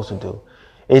supposed to do.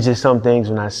 It's just some things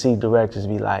when I see directors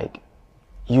be like,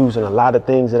 using a lot of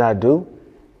things that I do,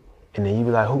 and then you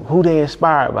be like, who they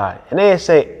inspired by? And they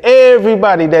say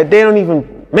everybody that they don't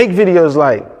even make videos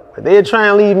like, but they're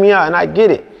trying to leave me out, and I get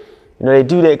it. You know, they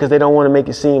do that because they don't want to make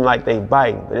it seem like they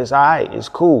biting, but it's all right, it's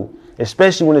cool.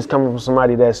 Especially when it's coming from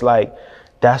somebody that's like,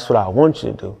 that's what I want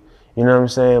you to do. You know what I'm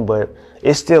saying? But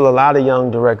it's still a lot of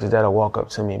young directors that'll walk up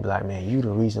to me and be like, man, you the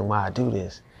reason why I do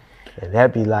this. And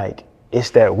that'd be like, it's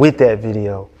that With That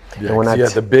video. Yeah, and when you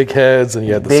had the big heads and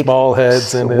you had the small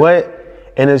heads in it.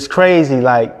 What? And it's crazy,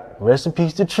 like, rest in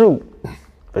peace to Troop.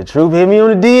 But Troop hit me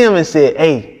on the DM and said,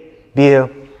 hey, Bill,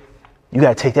 you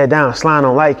gotta take that down. Slime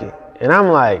don't like it. And I'm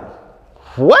like,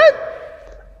 what?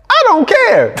 I don't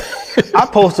care. I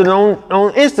posted it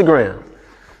on Instagram.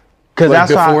 Cause like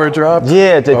that's before it dropped?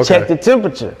 Yeah, to check the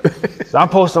temperature. So I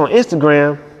posted on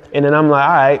Instagram, and then I'm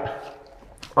like,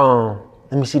 all right,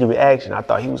 let me see the reaction. I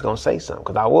thought he was gonna say something,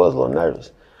 cause I was a little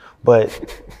nervous.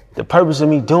 But the purpose of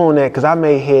me doing that, cause I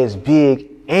made heads big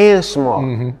and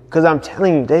small. Cause I'm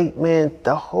telling you,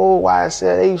 the whole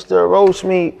YSL, they used to roast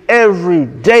me every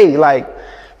day, like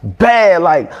bad,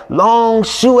 like long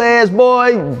shoe ass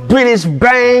boy, British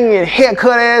bang and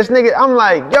haircut ass nigga. I'm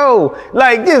like, yo,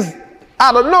 like just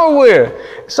out of nowhere.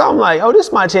 So I'm like, oh, this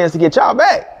is my chance to get y'all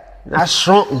back. And I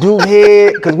shrunk Duke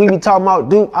head, cause we be talking about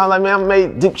Duke. I'm like, man, I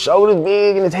made Duke shoulders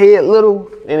big and his head little.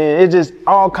 And then it just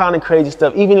all kind of crazy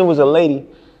stuff. Even it was a lady,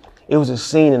 it was a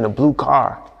scene in a blue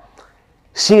car.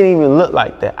 She didn't even look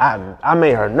like that. I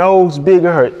made her nose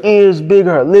bigger, her ears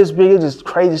bigger, her lips bigger, just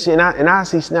crazy shit. And I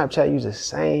see Snapchat use the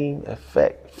same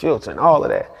effect, filter and all of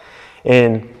that.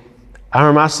 And I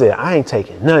remember I said, I ain't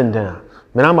taking nothing down.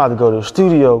 Man, I'm about to go to the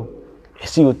studio and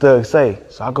see what Thug say.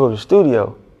 So I go to the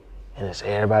studio and it's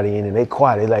everybody in it. They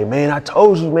quiet. They like, man, I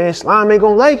told you, man, Slime ain't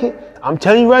gonna like it. I'm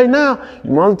telling you right now,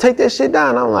 you want to take that shit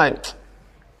down? I'm like,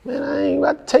 man, I ain't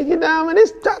about to take it down, man.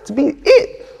 It's got to be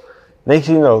it. Next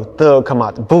thing you know, Thug come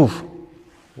out the booth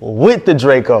with the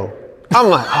Draco. I'm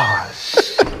like, oh,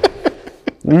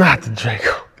 shit. Not the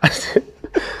Draco. I said,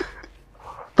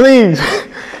 please.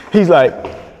 He's like,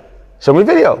 show me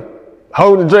the video.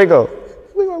 Hold the Draco.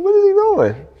 I'm like, what is he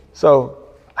doing? So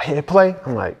I hit play.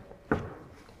 I'm like,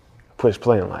 push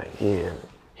play. I'm like, yeah.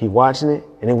 He watching it,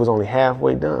 and it was only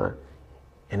halfway done.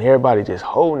 And everybody just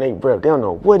holding their breath. They don't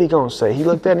know what he gonna say. He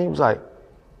looked at it and he was like,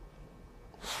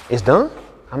 it's done?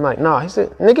 I'm like, no. He said,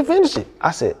 nigga, finish it.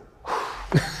 I said,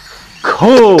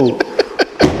 cool.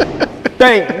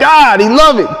 Thank God, he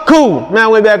loved it. Cool. Man, I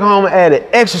went back home and added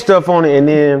extra stuff on it. And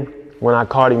then when I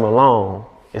called him along,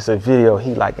 it's a video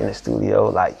he like in the studio,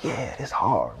 like, yeah, it's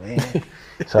hard, man.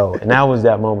 So, and that was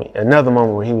that moment, another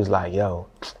moment where he was like, yo,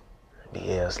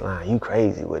 BL Slime, you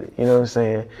crazy with it. You know what I'm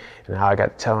saying? And I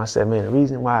got to tell him, I said, man, the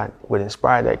reason why what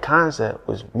inspired that concept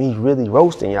was me really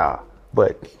roasting y'all.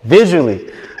 But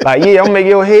visually, like, yeah, I'm gonna make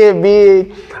your head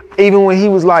big. Even when he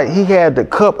was like, he had the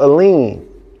cup of lean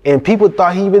and people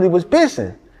thought he really was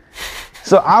pissing.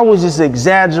 So I was just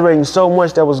exaggerating so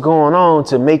much that was going on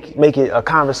to make it a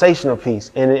conversational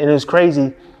piece. And it was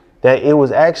crazy that it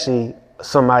was actually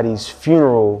somebody's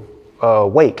funeral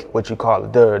wake, what you call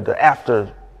it, the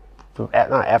after,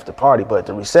 not after party, but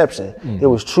the reception. It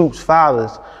was Troop's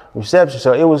father's reception.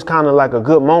 So it was kind of like a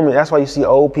good moment. That's why you see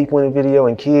old people in the video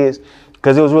and kids,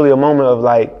 because it was really a moment of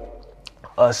like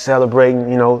us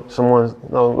celebrating, you know, someone's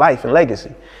life and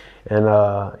legacy. And,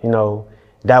 you know,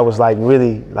 that was like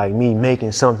really like me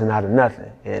making something out of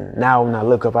nothing. And now when I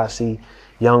look up, I see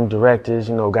young directors,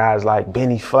 you know, guys like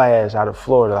Benny Flash out of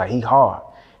Florida, like he hard.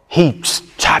 He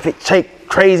chop it, take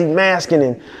crazy masking,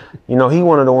 and you know, he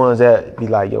one of the ones that be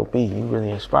like, yo, B, you really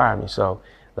inspire me. So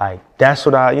like, that's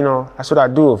what I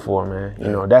do it for, man.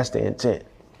 You know, that's the intent,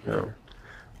 you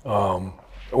know.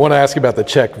 I want to ask you about the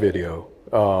Check video,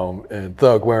 and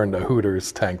Thug wearing the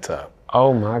Hooters tank top.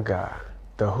 Oh my God,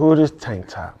 the Hooters tank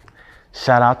top.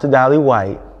 Shout out to Dolly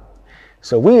White.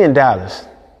 So we in Dallas.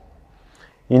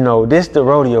 You know, this the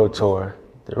rodeo tour.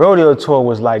 The rodeo tour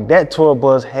was like, that tour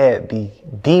bus had the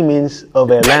demons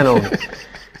of Atlanta on it.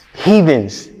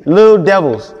 Heathens, little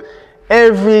devils.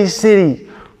 Every city,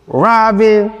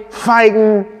 robbing,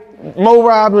 fighting, more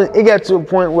robbing. It got to a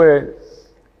point where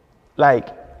like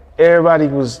everybody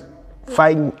was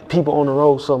fighting people on the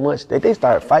road so much that they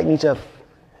started fighting each other.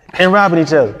 and robbing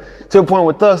each other. To the point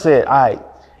where Thug said, all right,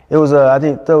 it was, I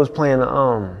think Thug was playing,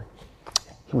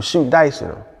 he was shooting dice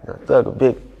with him. Thug, a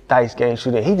big dice game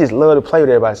shooter. He just loved to play with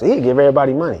everybody, so he'd give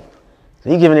everybody money. So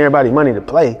he giving everybody money to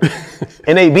play,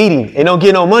 and they beat him and don't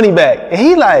get no money back. And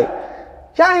he like,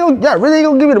 y'all really ain't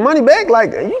gonna give me the money back?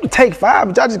 Like, you can take 5,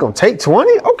 but y'all just gonna take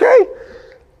 20? Okay.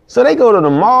 So they go to the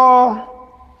mall,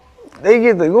 they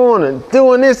get to going and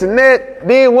doing this and that.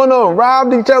 Then one of them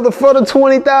robbed each other for the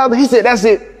 20,000. He said, that's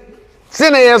it.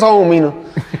 Send their ass home, Mina.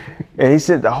 And he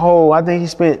said I think he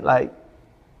spent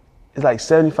it's like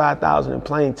 75,000 in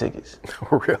plane tickets.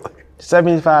 Really?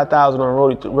 75,000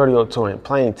 on rodeo tour and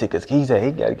plane tickets. He said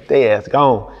he gotta get their ass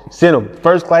gone. Send them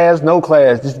first class, no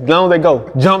class, just as long as they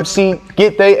go. Jump seat,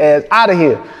 get their ass out of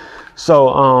here.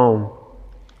 So,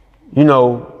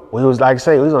 we was like I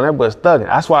say, we was on that bus thugging.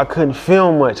 That's why I couldn't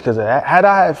film much, because had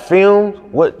I had filmed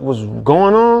what was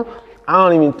going on, I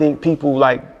don't even think people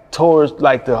like tours,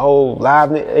 like the whole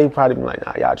live, they probably been like,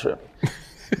 nah, y'all tripping.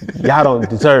 Y'all don't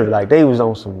deserve it. Like they was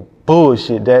on some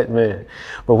bullshit, that man.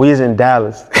 But we was in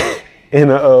Dallas in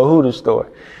a Hooters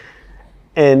store.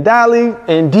 And Dolly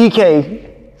and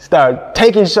DK started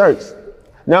taking shirts.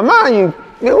 Now mind you,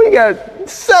 we got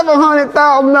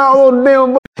 $700,000 on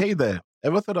damn. Hey there,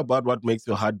 ever thought about what makes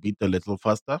your heart beat a little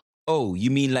faster? Oh,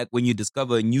 you mean like when you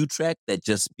discover a new track that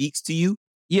just speaks to you?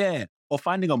 Yeah, or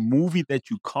finding a movie that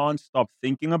you can't stop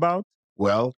thinking about?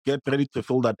 Well, get ready to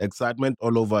feel that excitement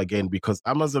all over again, because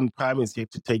Amazon Prime is here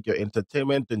to take your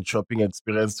entertainment and shopping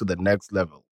experience to the next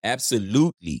level.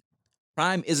 Absolutely.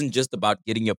 Prime isn't just about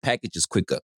getting your packages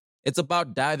quicker. It's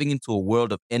about diving into a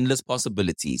world of endless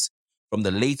possibilities, from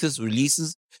the latest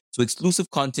releases to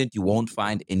exclusive content you won't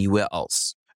find anywhere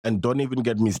else. And don't even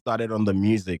get me started on the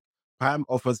music. Prime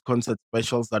offers concert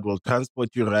specials that will transport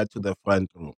you right to the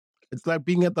front row. It's like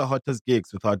being at the hottest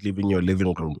gigs without leaving your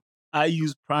living room. I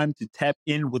use Prime to tap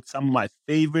in with some of my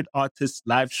favorite artists'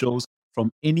 live shows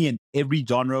from any and every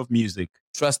genre of music.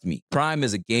 Trust me, Prime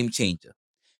is a game changer.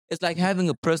 It's like having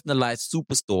a personalized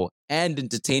superstore and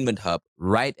entertainment hub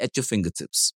right at your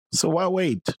fingertips. So why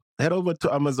wait? Head over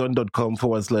to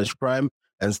amazon.com/Prime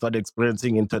and start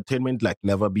experiencing entertainment like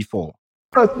never before.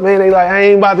 Man, they like, I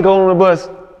ain't about to go on the bus.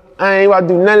 I ain't about to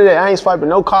do none of that. I ain't swiping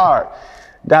no card.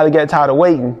 Dolly got tired of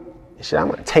waiting. Shit, I'm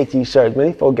gonna take these shirts, man.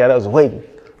 These folks got us waiting.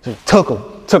 So took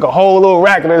a whole little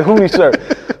rack of that hoodie shirt.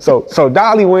 So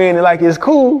Dolly wearing it like it's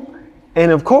cool.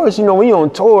 And of course, when you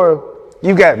on tour,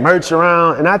 you got merch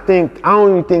around. And I don't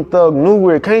even think Thug knew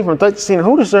where it came from. Thug just seen a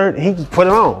hoodie shirt and he just put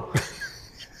it on.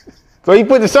 So he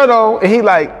put the shirt on and he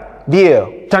like, yeah,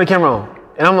 turn the camera on.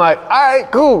 And I'm like, all right,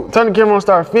 cool. Turn the camera on,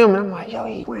 start filming. I'm like, yo,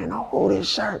 he wearing a hoodie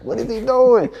shirt. What is he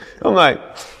doing? I'm like,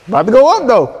 about to go up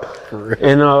though.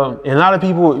 And a lot of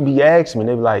people would be asking me,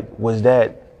 they'd be like, was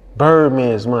that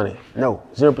Birdman's money? No,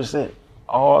 0%.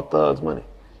 All Thug's money.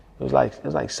 It was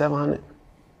like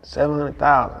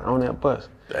 700,000 on that bus.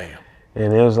 Damn.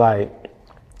 And it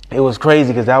was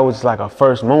crazy because that was like a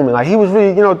first moment. Like he was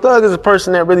really, Thug is a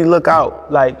person that really look out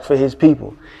like for his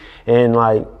people. And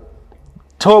like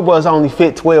tour bus only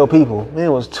fit 12 people. Man, it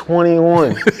was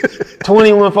 21.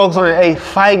 21 folks on the A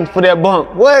fighting for that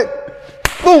bunk. What?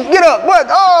 Boom, get up. What?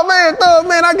 Oh man, Thug,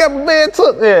 man, I got my bed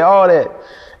took. Yeah, all that.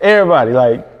 Everybody,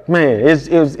 like, man,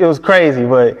 it was crazy,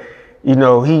 but he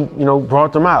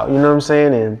brought them out, you know what I'm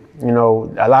saying? And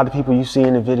a lot of people you see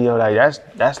in the video, like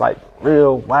that's like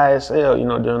real YSL,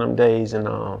 during them days. And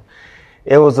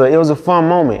it was a fun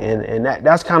moment, and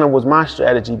that's kind of was my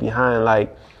strategy behind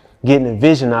like getting the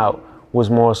vision out, was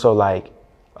more so like,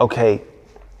 okay,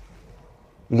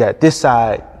 you got this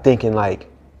side thinking like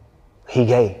he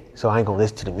gay, so I ain't gonna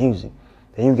listen to the music.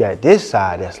 Then you got this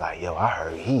side that's like, yo, I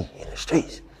heard he in the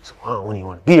streets, so I don't even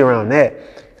want to be around that.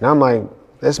 And I'm like,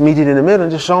 let's meet it in the middle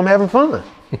and just show him having fun.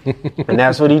 And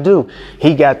that's what he do.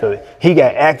 He got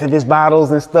activist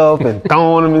bottles and stuff and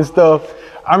throwing them and stuff.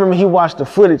 I remember he watched the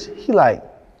footage. He like,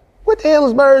 what the hell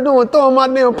is Bird doing throwing my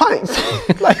damn pints?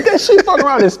 Like that shit fucking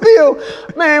around and spill.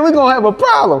 Man, we gonna have a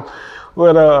problem.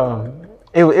 But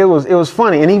it was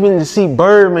funny. And even to see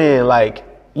Birdman, like,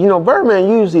 Birdman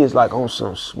usually is like on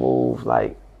some smooth,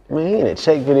 like, man, he in a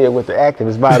Check video with the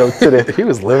activist bottle to the. He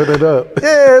was living it up.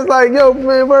 Yeah, it's like, yo,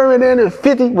 man, Birdman down there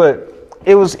 50, but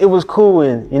it was cool,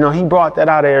 and he brought that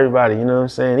out of everybody. You know what I'm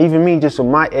saying? Even me, just with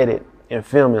my edit and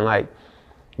filming, like,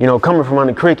 coming from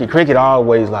under Cricket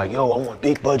always like, yo, I want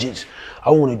big budgets. I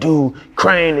want to do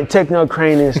crane and techno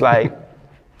crane. And it's like,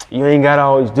 you ain't got to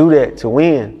always do that to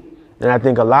win. And I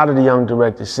think a lot of the young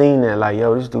directors seen that, like,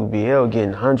 yo, this dude BL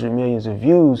getting hundreds of millions of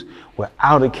views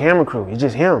without a camera crew. It's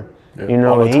just him. Yeah,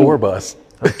 on a tour bus.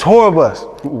 A tour bus.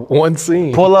 One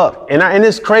scene. Pull up. And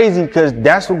it's crazy because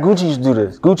that's what Gucci used to do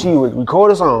this. Gucci would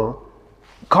record a song,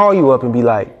 call you up and be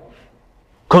like,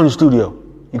 come to the studio.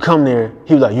 You come there,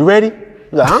 he was like, you ready?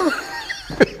 You like,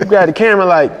 huh? You got the camera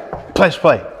like,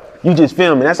 play. You just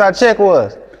filming. That's how check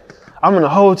was. I'm in a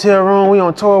hotel room, we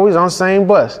on tour, we was on the same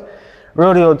bus.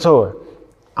 Rodeo tour.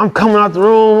 I'm coming out the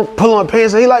room, pulling my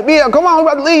pants, and he like, yeah, come on, I'm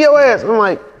about to leave your ass. I'm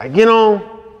like, I get on.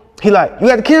 He like, you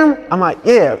got the camera? I'm like,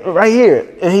 yeah, right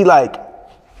here. And he like,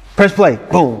 press play,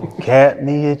 boom. Got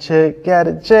me a check, got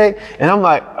a check. And I'm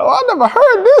like, oh, I never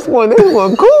heard this one. This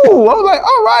one cool. I was like,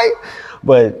 all right.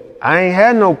 But I ain't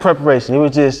had no preparation. It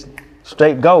was just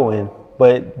straight going.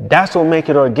 But that's what make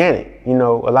it organic. You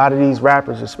know, a lot of these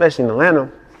rappers, especially in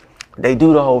Atlanta, they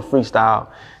do the whole freestyle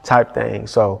type thing.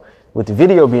 So with the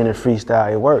video being a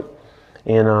freestyle, it worked.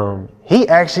 And he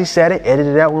actually sat and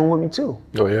edited that one with me too.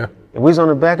 Oh yeah. We was on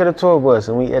the back of the tour bus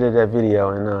and we edited that video.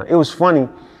 And it was funny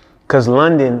because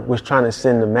London was trying to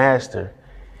send the master.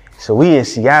 So we in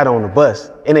Seattle on the bus.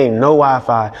 It ain't no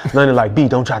Wi-Fi. London like, B,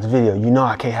 don't drop the video. You know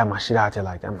I can't have my shit out there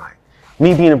like that. I'm like,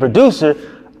 me being a producer,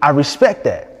 I respect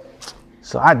that.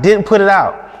 So I didn't put it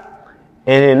out.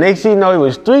 And then next thing you know, it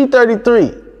was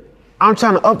 3:33. I'm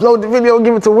trying to upload the video,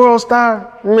 give it to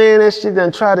WorldStar. Man, that shit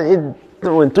done tried to,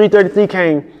 when 3:33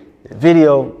 came, the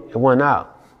video, it went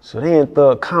out. So they in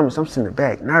Thug comments, I'm sitting in the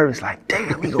back, nervous, like,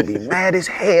 damn, we gonna be mad as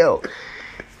hell.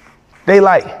 They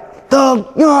like,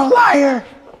 Thug, you're a liar.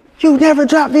 You never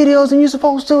drop videos and you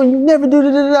supposed to, and you never do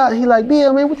da-da-da-da. He like,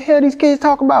 yeah, man, what the hell are these kids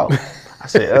talking about? I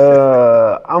said,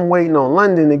 I'm waiting on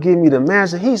London to give me the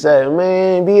master. He said,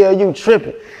 man, BL, you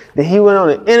tripping. Then he went on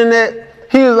the internet.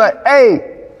 He was like,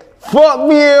 hey, fuck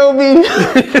BLB,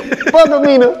 fuck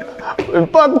Amina, and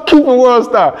fuck keeping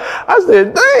WorldStar. I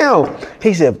said, damn.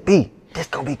 He said, B, this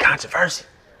gonna be controversy.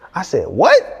 I said,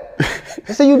 what?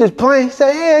 He said, you just playing? He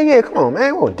said, yeah, come on,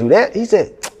 man, we won't do that. He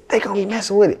said, they gonna be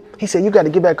messing with it. He said, you gotta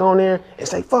get back on there and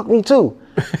say, fuck me too.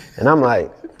 And I'm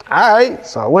like, all right.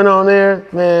 So I went on there,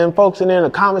 man, folks in there in the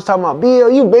comments talking about,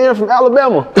 Bill, you banned from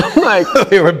Alabama. I'm like,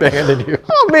 they were banning you.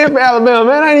 I'm banned from Alabama,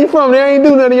 man. I ain't even from there. I ain't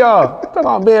do none of y'all. Talking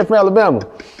about banned from Alabama.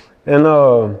 And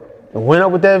went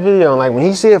up with that video. And like when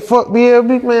he said, fuck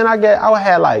BLB, man, I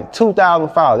had like 2,000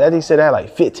 followers. That he said I had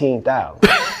like 15,000.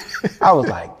 I was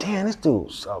like, damn, this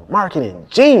dude's a marketing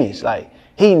genius. Like,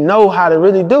 he know how to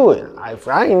really do it. I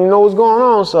didn't even know what's going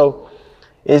on. So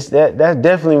it's that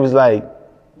definitely was like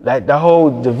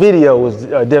the video was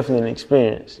definitely an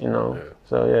experience, you know. Yeah.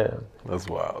 So yeah. That's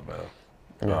wild, man.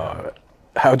 Yeah.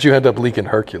 How'd you end up leaking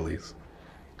Hercules?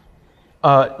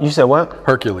 You said what?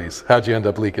 Hercules. How'd you end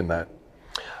up leaking that?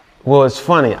 Well, it's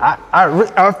funny. I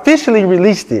officially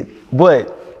released it,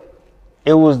 but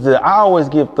it was I always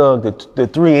give Thug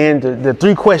the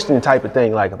three question type of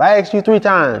thing. Like if I ask you 3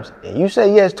 times and you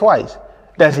say yes twice,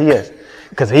 that's a yes.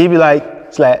 Cause he'd be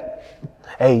like, Slat,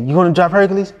 hey, you gonna drop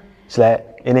Hercules?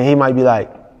 Slat. And then he might be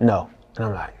like, no. And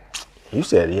I'm like, you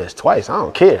said yes twice. I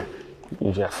don't care.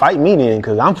 You just fight me then,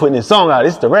 cause I'm putting this song out.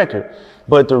 It's the record.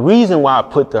 But the reason why I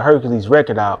put the Hercules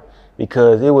record out,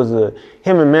 because it was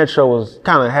him and Metro was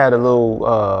kind of had a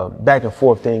little back and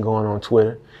forth thing going on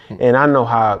Twitter. And I know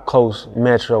how close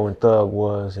Metro and Thug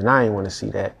was, and I didn't want to see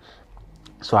that.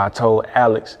 So I told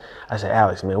Alex, I said,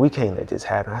 Alex, man, we can't let this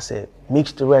happen. I said,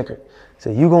 mix the record. I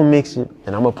said, you gonna mix it,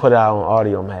 and I'm gonna put it out on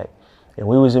Audio Mac. And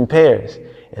we was in Paris.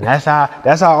 And that's how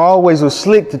I always was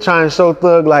slick to try and show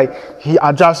Thug, like,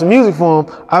 I dropped some music for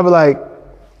him. I be like,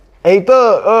 hey,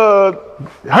 Thug,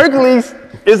 Hercules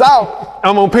is out.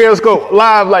 I'm on Periscope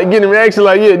live, like getting reaction,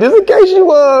 like, yeah, just in case you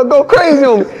go crazy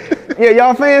on me. Yeah,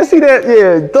 y'all fans see that?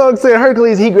 Yeah, Thug said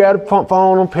Hercules, he grabbed the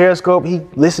phone on Periscope, he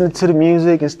listened to the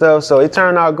music and stuff, so it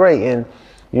turned out great. And,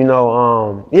 you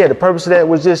know, yeah, the purpose of that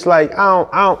was just like, I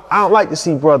don't like to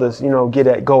see brothers, you know,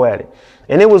 go at it.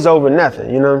 And it was over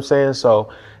nothing, you know what I'm saying? So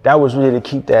that was really to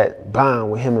keep that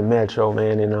bond with him and Metro,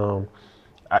 man. And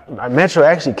Metro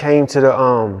actually came to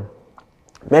the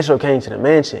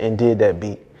mansion and did that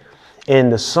beat.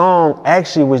 And the song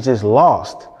actually was just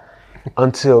lost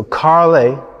until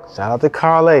Carly, shout out to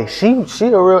Carly, she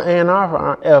a real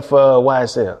A&R for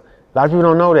YSL. A lot of people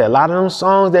don't know that. A lot of them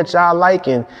songs that y'all like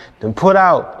and then put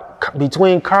out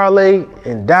between Carly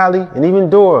and Dolly and even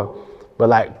Dora, but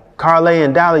like Carly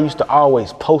and Dolly used to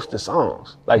always post the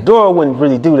songs. Like Dora wouldn't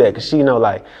really do that because she know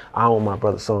like, I don't want my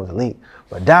brother's songs to leak.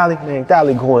 But Dolly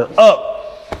going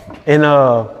up. And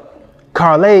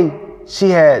Carly,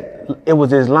 it was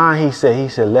this line he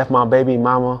said, left my baby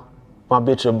mama, my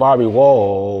bitch a Barbie,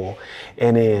 whoa.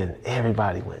 And then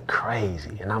everybody went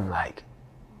crazy. And I'm like,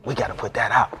 we gotta put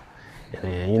that out. And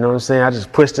then, you know what I'm saying? I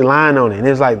just pushed the line on it. And it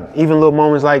was like, even little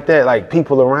moments like that, like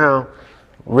people around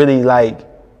really like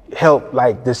help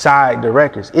like decide the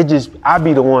records. I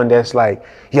be the one that's like,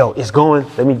 yo, it's going,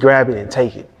 let me grab it and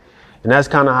take it. And that's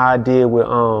kind of how I did with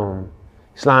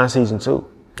Slime Season 2.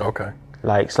 Okay.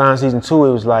 Like Slime Season 2,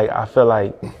 it was like, I felt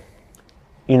like,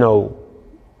 you know,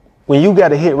 when you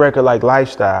got a hit record like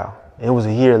Lifestyle, and it was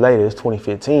a year later, it's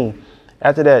 2015,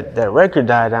 after that record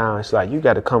died down, it's like, you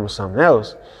got to come with something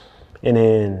else. And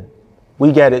then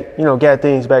we got it, you know, got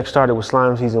things back started with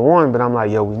Slime Season 1, but I'm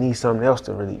like, yo, we need something else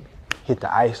to really hit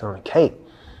the ice on the cake.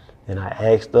 And I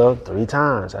asked Doug 3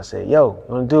 times. I said, yo,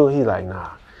 you want to do it? He like,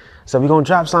 nah. So we going to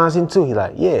drop Slime Season 2? He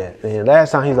like, yeah. And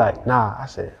last time he's like, nah. I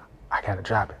said, I got to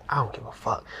drop it. I don't give a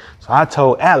fuck. So I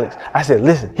told Alex, I said,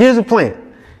 listen, here's the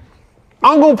plan.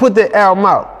 I'm going to put that album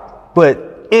out,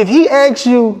 but if he asks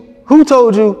you, who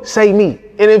told you, say me.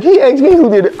 And if he asks me who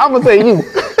did it, I'm going to say you.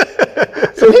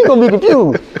 So he's going to be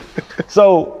confused.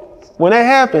 So when that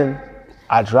happened,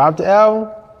 I dropped the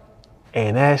album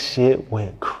and that shit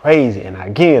went crazy. And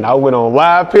again, I went on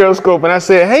live Periscope and I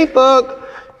said, hey, Thug.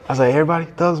 I said, everybody,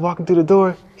 Thug's walking through the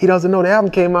door. He doesn't know the album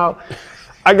came out.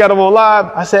 I got him on live.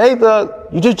 I said, hey,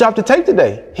 Thug, you just dropped a tape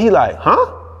today. He like,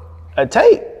 huh? A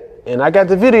tape? And I got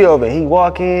the video of it. He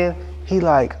walk in, he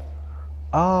like,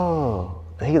 oh.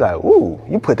 And he like, ooh,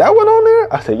 you put that one on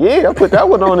there? I said, yeah, I put that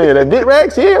one on there. That Bit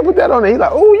Racks, yeah, I put that on there. He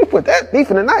like, ooh, you put that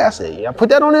Beef in the Night? I said, yeah, I put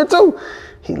that on there too.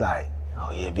 He like,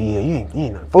 oh yeah, B, you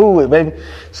ain't no fool with, baby.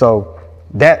 So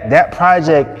that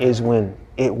project is when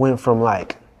it went from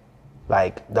like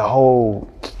the whole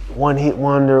one hit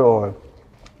wonder or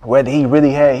whether he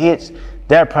really had hits.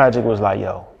 That project was like,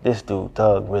 yo, this dude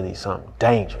Thug really something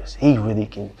dangerous. He really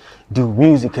can do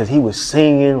music because he was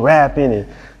singing, rapping, and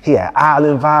he had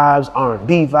island vibes,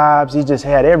 R&B vibes. He just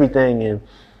had everything, and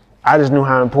I just knew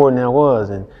how important that was.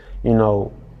 And you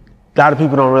know, a lot of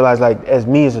people don't realize, like, as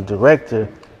me as a director,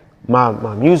 my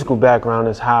musical background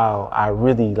is how I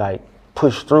really like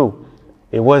pushed through.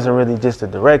 It wasn't really just the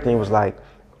directing. It was like,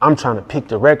 I'm trying to pick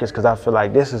the records because I feel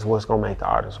like this is what's gonna make the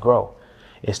artist grow,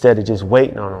 instead of just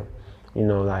waiting on them. You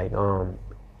know, like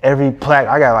every plaque,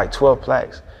 I got like 12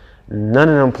 plaques. None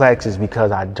of them plaques is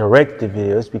because I directed the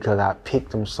video. It's because I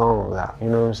picked them songs out. You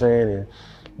know what I'm saying?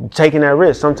 And taking that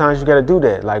risk. Sometimes you got to do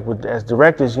that. Like as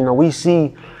directors, you know, we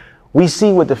see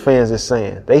what the fans are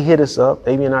saying. They hit us up.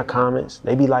 They be in our comments.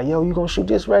 They be like, "Yo, you gonna shoot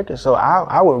this record?" So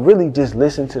I would really just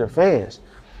listen to the fans.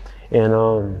 And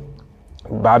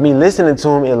by me listening to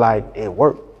them, it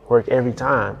worked every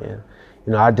time. And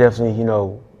you know, I definitely you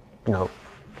know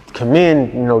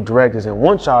commend directors and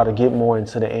want y'all to get more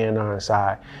into the A&R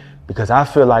side. Because I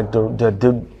feel like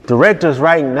the directors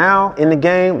right now in the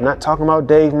game, I'm not talking about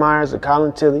Dave Myers or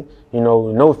Colin Tilley, you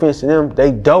know, no offense to them,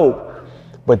 they dope,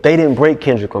 but they didn't break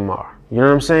Kendrick Lamar. You know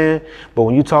what I'm saying? But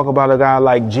when you talk about a guy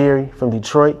like Jerry from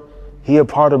Detroit, he a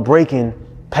part of breaking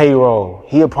Payroll.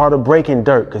 He a part of breaking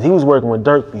Dirk, because he was working with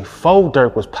Dirk before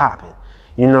Dirk was popping.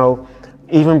 You know,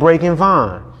 even breaking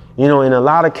Von. You know, and a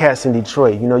lot of cats in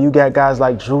Detroit, you know, you got guys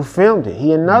like Drew Filmed It.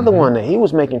 He another one that he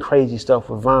was making crazy stuff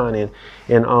with Von and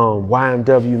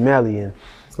YMW Melly. And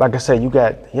like I said, you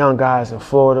got young guys in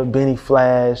Florida, Benny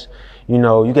Flash, you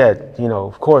know, you got, you know,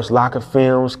 of course, Locker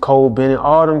Films, Cole Bennett,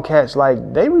 all them cats,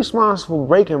 like, they responsible for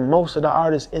breaking most of the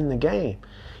artists in the game,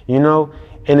 you know?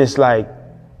 And it's like,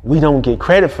 we don't get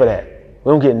credit for that.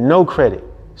 We don't get no credit.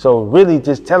 So really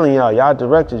just telling y'all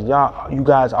directors, you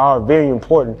guys are very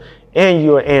important. And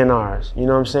you're A&Rs, you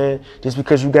know what I'm saying? Just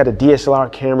because you got a DSLR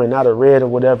camera, not a Red or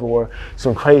whatever, or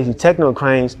some crazy techno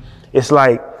cranes, it's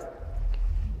like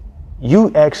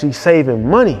you actually saving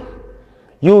money.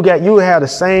 You have the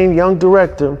same young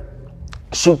director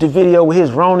shoot the video with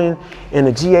his Ronin and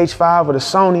the GH5 or the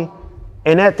Sony,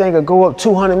 and that thing will go up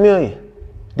 200 million.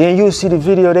 Then you'll see the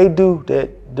video they do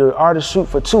that the artist shoot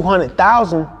for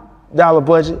 $200,000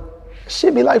 budget.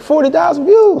 Should be like 40,000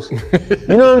 views.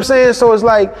 You know what I'm saying? So it's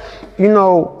like, you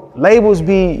know, labels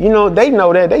be, you know, they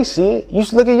know that, they see it. You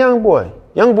should look at YoungBoy.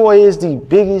 YoungBoy is the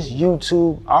biggest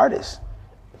YouTube artist,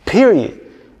 period.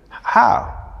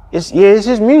 How? It's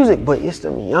his music, but it's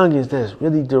the youngest that's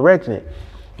really directing it.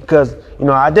 Because, you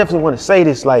know, I definitely want to say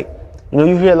this, like, you know,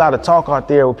 you hear a lot of talk out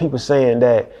there with people saying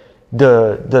that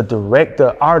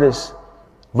the artists,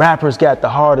 rappers got the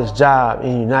hardest job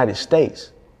in the United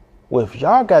States. Well, if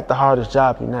y'all got the hardest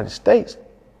job in the United States,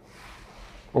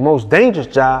 the most dangerous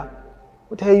job,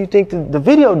 what the hell you think the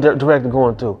video director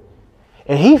going through?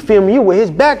 And he filming you with his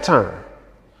back turned.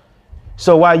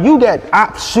 So while you got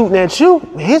ops shooting at you,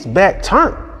 his back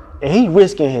turned, and he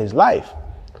risking his life.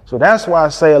 So that's why I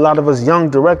say a lot of us young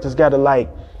directors got to, like,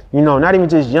 you know, not even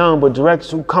just young, but directors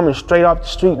who coming straight off the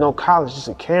street, no college, just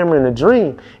a camera and a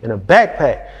dream and a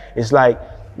backpack. It's like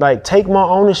take more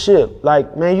ownership.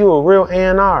 Like, man, you a real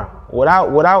A&R.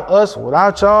 Without us,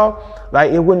 without y'all,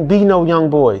 like it wouldn't be no Young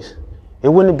Boys. It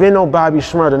wouldn't have been no Bobby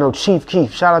Shmurda, no Chief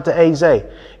Keef. Shout out to AZ.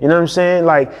 You know what I'm saying?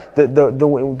 Like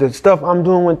the stuff I'm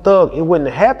doing with Thug, it wouldn't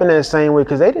have happened that same way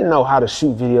because they didn't know how to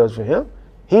shoot videos for him.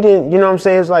 He didn't, you know what I'm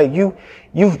saying? It's like you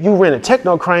rent a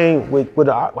techno crane with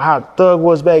how Thug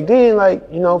was back then. Like,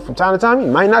 you know, from time to time, he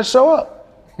might not show up.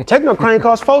 Techno crane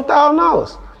costs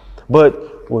 $4,000.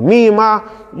 But with me and my,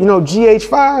 you know,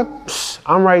 GH5,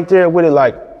 I'm right there with it.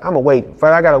 Like, I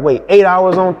gotta wait 8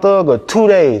 hours on Thug or 2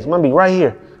 days. I'm gonna be right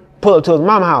here. Pull up to his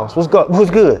mama house. What's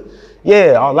good?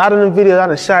 Yeah, a lot of them videos I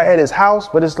done shot at his house,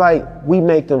 but it's like we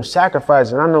make them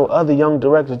sacrifices. And I know other young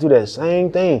directors do that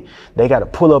same thing. They gotta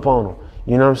pull up on them.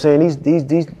 You know what I'm saying?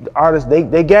 These artists,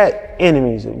 they got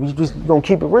enemies. We just gonna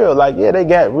keep it real. Like, yeah, they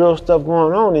got real stuff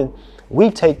going on, and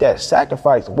we take that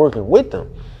sacrifice working with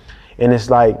them. And it's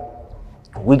like,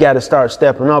 we gotta start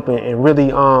stepping up and really,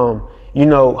 you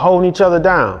know, holding each other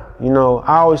down. You know,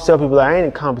 I always tell people I ain't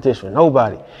in competition with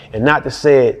nobody. And not to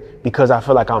say it because I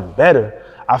feel like I'm better.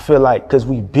 I feel like because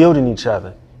we building each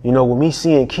other. You know, with me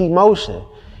seeing Keep Motion,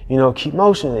 you know, Keep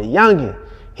Motion, a youngin',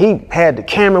 he had the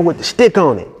camera with the stick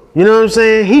on it. You know what I'm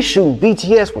saying? He's shooting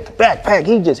BTS with the backpack.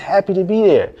 He just happy to be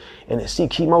there. And to see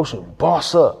Keep Motion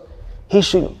boss up. He's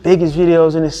shooting biggest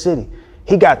videos in the city.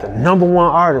 He got the #1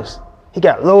 artist. He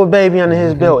got Lil Baby under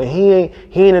his belt. And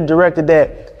he ain't a director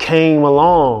that came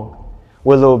along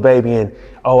with Lil Baby and,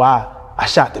 oh, I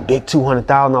shot the big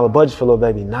 $200,000 budget for Lil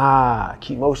Baby. Nah,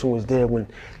 Keep Motion was there when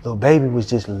Lil Baby was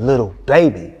just Lil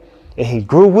Baby. And he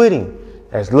grew with him.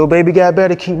 As Lil Baby got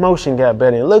better, Keep Motion got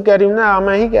better. And look at him now,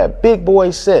 man, he got big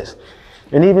boy sets.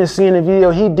 And even seeing the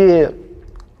video he did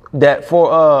that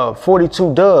for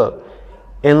 42 Doug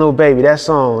and Lil Baby, that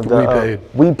song,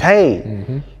 We Paid.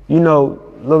 Mm-hmm. You know,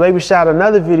 Lil Baby shot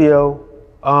another video,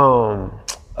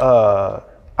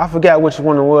 I forgot which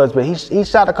one it was, but he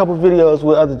shot a couple videos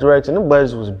with other directors, and the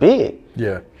budget was big.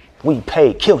 Yeah. We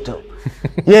Paid, killed him.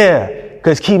 Yeah,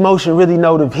 because Keep Motion really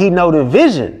know the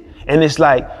vision. And it's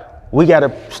like, we got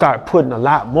to start putting a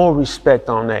lot more respect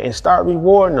on that and start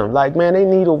rewarding them. Like, man, they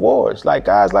need awards. Like,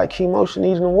 guys like Keep Motion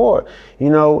need an award. You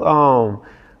know,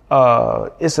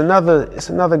 it's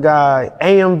another guy,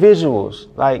 AM Visuals.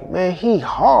 Like, man, he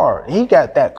hard. He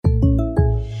got that.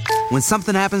 When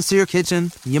something happens to your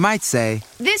kitchen, you might say,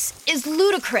 "This is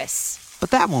ludicrous."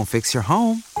 But that won't fix your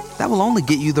home. That will only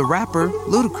get you the rapper,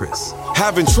 Ludacris.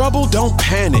 Having trouble? Don't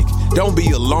panic. Don't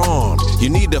be alarmed. You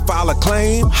need to file a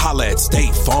claim? Holla at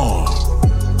State Farm.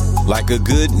 Like a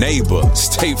good neighbor,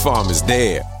 State Farm is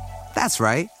there. That's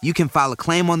right. You can file a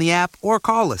claim on the app or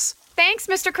call us. Thanks,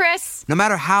 Mr. Chris. No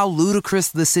matter how ludicrous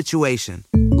the situation,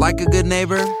 like a good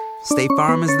neighbor, State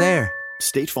Farm is there.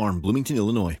 State Farm, Bloomington,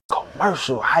 Illinois.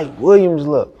 Commercial, Hype Williams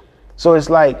look. So it's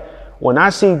like, when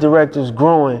I see directors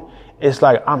growing, it's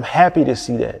like, I'm happy to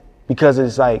see that. Because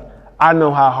it's like, I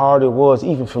know how hard it was,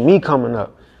 even for me coming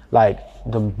up. Like,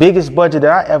 the biggest budget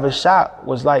that I ever shot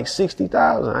was like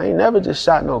 $60,000. I ain't never just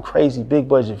shot no crazy big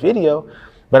budget video,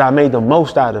 but I made the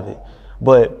most out of it.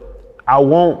 But I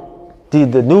want the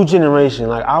new generation,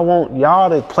 like, I want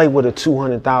y'all to play with a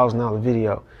 $200,000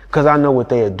 video, because I know what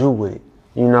they'll do with it.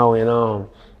 You know, and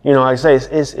you know, like I say,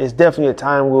 it's definitely a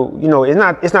time where, you know,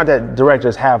 it's not that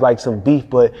directors have like some beef,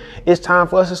 but it's time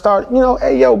for us to start, you know,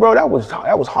 hey, yo, bro, that was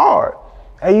hard.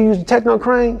 Hey, you use the techno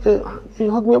crane?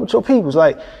 You hook me up with your peoples.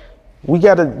 Like, we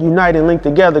got to unite and link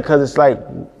together, because it's like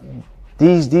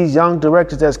these young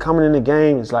directors that's coming in the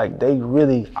game, it's like they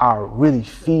really are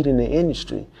feeding the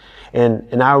industry.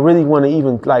 And I really want to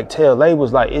even like tell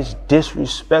labels, like, it's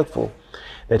disrespectful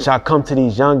that y'all come to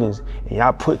these youngins and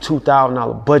y'all put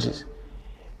 $2,000 budgets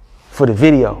for the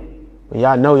video. And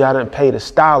y'all know y'all done paid a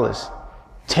stylist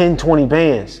 10, 20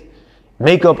 bands.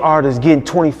 Makeup artists getting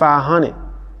 $2,500.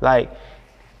 Like,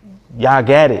 y'all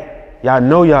got it. Y'all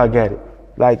know y'all got it.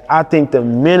 Like, I think the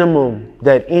minimum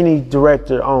that any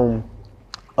director on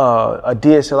a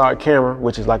DSLR camera,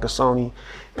 which is like a Sony,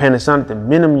 Panasonic, the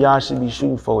minimum y'all should be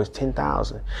shooting for is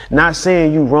 $10,000. Not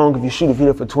saying you wrong if you shoot a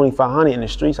video for $2,500 in the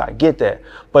streets, I get that.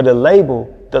 But the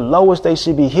label, the lowest they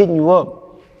should be hitting you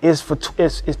up is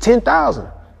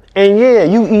 $10,000. And yeah,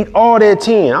 you eat all that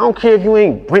 10. I don't care if you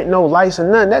ain't rent no lights or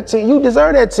nothing. That 10, you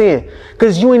deserve that 10,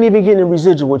 because you ain't even getting a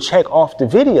residual check off the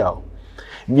video.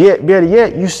 Yet, better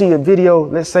yet, you see a video,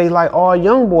 let's say like all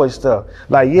young boy stuff.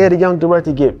 Like, yeah, the young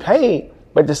director get paid,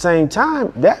 but at the same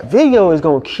time, that video is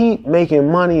gonna keep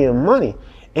making money and money.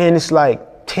 And it's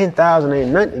like 10,000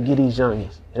 ain't nothing to get these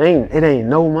youngins. It ain't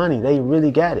no money. They really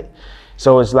got it.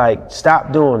 So it's like,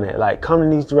 stop doing that. Like, come to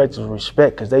these directors with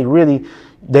respect, because they really,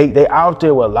 they out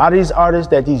there with a lot of these artists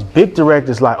that these big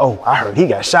directors like, oh, I heard he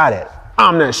got shot at.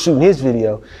 I'm not shooting his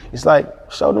video. It's like,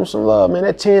 show them some love, man.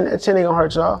 That 10 ain't gonna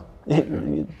hurt y'all.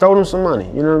 Throw them some money,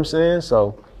 you know what I'm saying?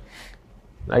 So,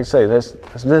 like I say,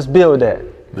 let's build that.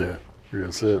 Yeah,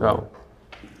 that's it. Oh.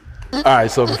 All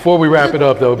right, so before we wrap it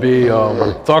up, though, B,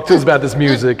 talk to us about this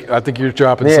music. I think you're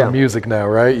dropping some music now,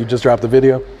 right? You just dropped the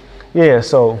video? Yeah,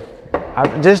 so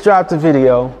I just dropped the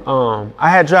video. I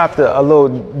had dropped a little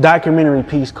documentary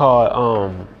piece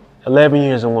called 11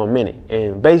 Years in 1 Minute.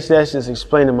 And basically that's just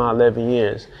explaining my 11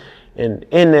 years. And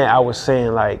in that I was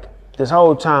saying, like, this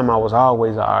whole time I was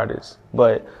always an artist.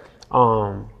 But,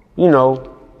 you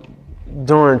know,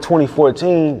 during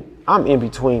 2014, I'm in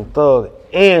between Thug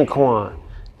and Quan.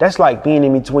 That's like being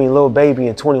in between Lil Baby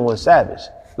and 21 Savage.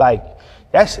 Like,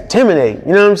 that's intimidating.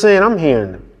 You know what I'm saying? I'm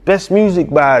hearing the best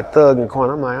music by Thug and Quan.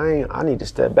 I'm like, I need to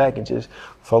step back and just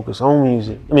focus on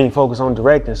music. Focus on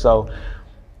directing. So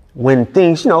when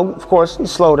things, you know, of course,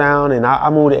 slow down, and I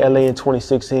moved to LA in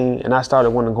 2016, and I started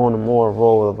wanting to go into more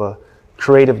role of a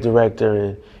creative director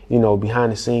and, you know,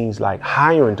 behind the scenes, like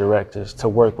hiring directors to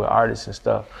work with artists and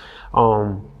stuff.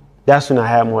 That's when I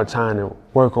had more time to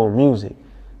work on music.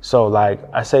 So like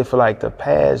I say, for like the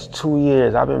past 2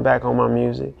 years, I've been back on my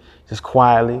music, just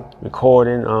quietly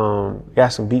recording. Got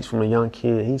some beats from a young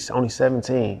kid. He's only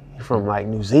 17. He's from like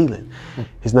New Zealand.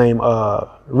 His name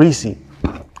Reese.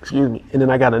 Excuse me. And then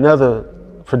I got another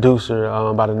producer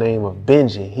by the name of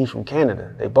Benji. He's from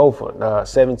Canada. They both are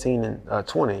 17 and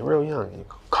 20, real young,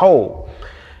 cold.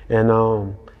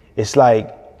 And it's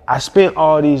like I spent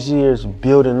all these years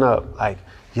building up like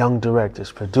young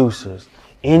directors, producers,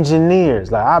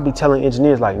 engineers. Like I'll be telling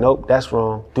engineers like, nope, that's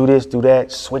wrong. Do this, do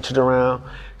that, switch it around.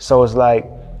 So it's like,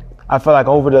 I feel like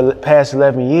over the past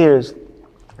 11 years,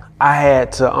 I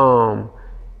had to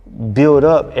build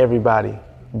up everybody,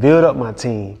 build up my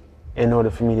team in order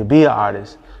for me to be an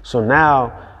artist. So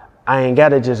now I ain't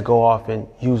gotta just go off and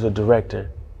use a director.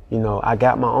 You know, I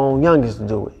got my own youngest to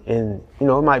do it. And, you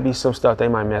know, it might be some stuff they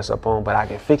might mess up on, but I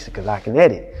can fix it because I can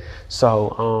edit.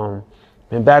 So,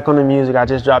 been back on the music. I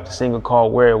just dropped a single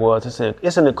called Where It Was.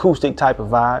 It's an acoustic type of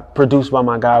vibe, produced by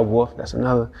my guy Wolf. That's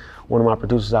another one of my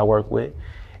producers I work with.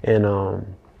 And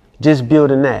just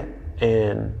building that.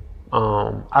 And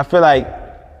I feel like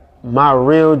my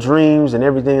real dreams and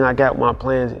everything I got with my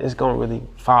plans is gonna really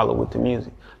follow with the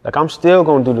music. Like I'm still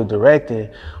gonna do the directing,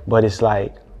 but it's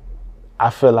like, I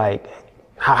feel like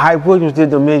Hype Williams did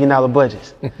the $1 million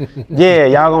budgets. Yeah,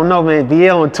 y'all gonna know, man,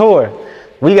 BL on tour.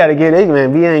 We gotta get it,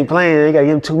 man. B ain't playing. They gotta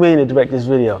give him $2 million to direct this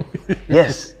video.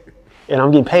 Yes, and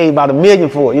I'm getting paid about $1 million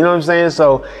for it. You know what I'm saying?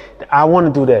 So I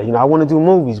want to do that. You know, I want to do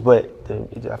movies, but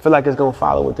I feel like it's gonna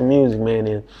follow with the music, man.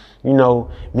 And you know,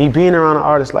 me being around an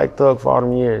artist like Thug for all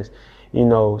them years, you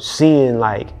know, seeing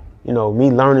like, you know,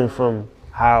 me learning from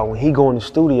how when he go in the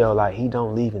studio, like he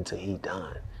don't leave until he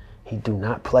done. He do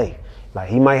not play. Like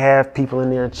he might have people in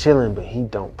there chilling, but he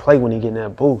don't play when he get in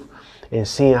that booth. And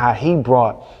seeing how he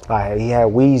brought, like he had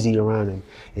Weezy around him,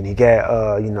 and he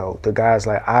got, you know, the guys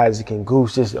like Isaac and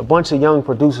Goose, just a bunch of young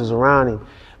producers around him.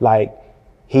 Like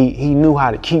he knew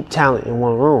how to keep talent in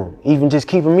one room, even just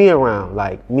keeping me around,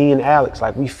 like me and Alex,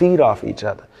 like we feed off each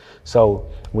other. So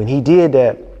when he did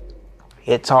that,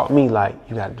 it taught me like,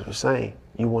 you gotta do the same.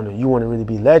 You wanna really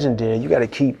be legendary, you gotta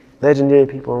keep legendary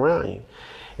people around you.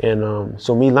 And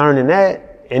so me learning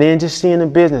that, and then just seeing the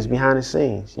business behind the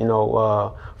scenes, you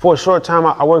know, for a short time,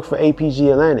 I worked for APG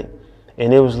Atlantic,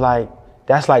 and it was like,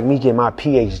 that's like me getting my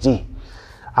PhD.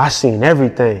 I seen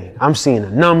everything. I'm seeing the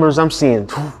numbers. I'm seeing,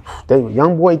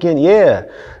 young boy getting,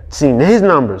 seeing his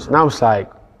numbers. And I was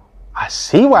like, I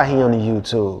see why he on the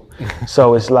YouTube.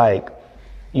 So it's like,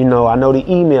 you know, I know the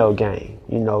email game.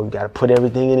 You know, you got to put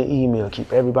everything in the email,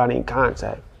 keep everybody in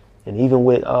contact. And even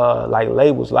with like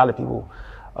labels, a lot of people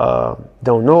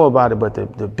don't know about it, but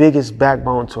the biggest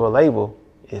backbone to a label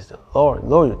is the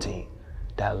loyalty,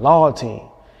 that law team.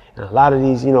 And a lot of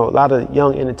these, you know, a lot of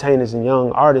young entertainers and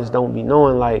young artists don't be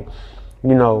knowing, like,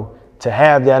 you know, to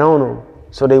have that on them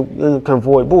so they can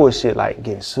avoid bullshit like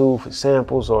getting sued for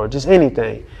samples or just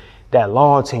anything. That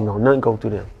law team don't nothing go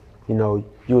through them. You know,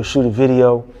 you'll shoot a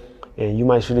video and you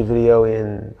might shoot a video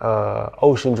in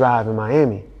Ocean Drive in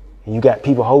Miami. And you got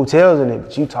people, hotels in it,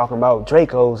 but you talking about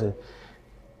Dracos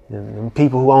and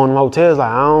people who own them hotels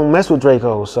like, I don't mess with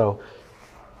Dracos, so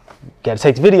got to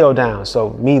take the video down.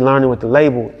 So me learning with the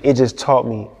label, it just taught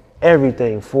me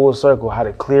everything full circle, how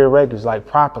to clear records like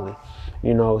properly,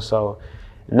 you know. So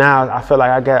now I feel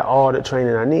like I got all the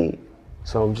training I need.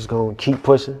 So I'm just gonna keep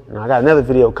pushing. And I got another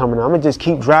video coming out. I'm gonna just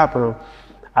keep dropping them.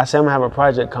 I said I'm gonna have a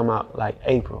project come out like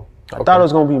April. I thought it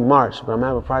was gonna be March, but I'm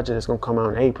gonna have a project that's gonna come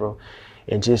out in April,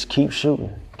 and just keep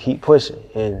shooting, keep pushing.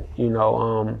 And you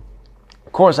know,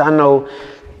 of course I know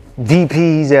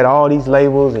VPs at all these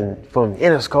labels, and from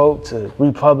Interscope to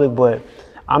Republic, but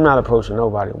I'm not approaching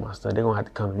nobody with my stuff. They're gonna have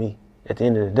to come to me at the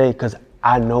end of the day, because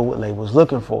I know what labels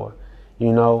looking for.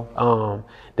 You know,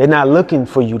 they're not looking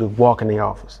for you to walk in the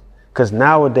office, because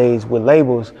nowadays with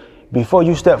labels, before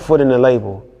you step foot in the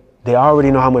label, they already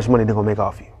know how much money they're gonna make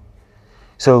off you.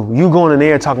 So you going in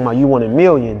there talking about you want $1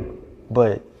 million,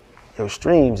 but your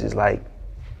streams is like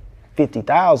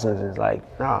 50,000. Is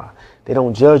like, nah, they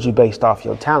don't judge you based off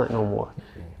your talent no more,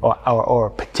 or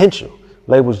potential.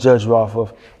 Labels judge you off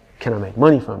of, can I make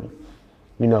money from you?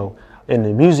 You know, in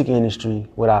the music industry,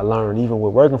 what I learned, even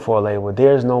with working for a label,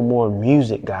 there's no more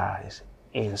music guys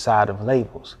inside of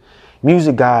labels.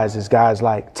 Music guys is guys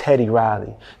like Teddy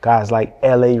Riley, guys like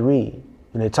L.A. Reid.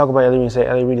 When they talk about L.A. Reid, and say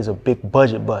L.A. Reid is a big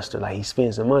budget buster, like he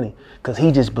spends some money, because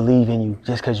he just believes in you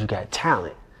just because you got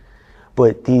talent.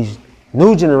 But these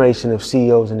new generation of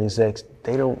CEOs and execs,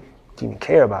 they don't even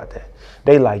care about that.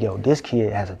 They like, yo, this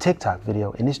kid has a TikTok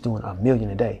video and it's doing $1 million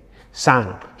a day. Sign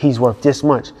him. He's worth this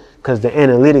much, because the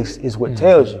analytics is what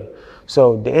tells you.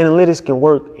 So the analytics can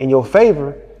work in your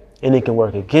favor and it can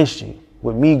work against you.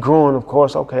 With me growing, of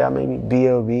course, okay, I may be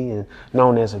BLB and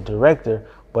known as a director,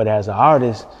 but as an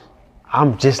artist,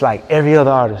 I'm just like every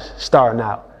other artist starting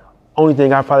out. Only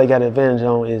thing I probably got an advantage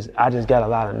on is I just got a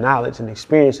lot of knowledge and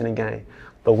experience in the game.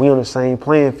 But we on the same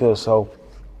playing field, so,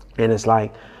 and it's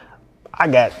like, I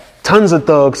got tons of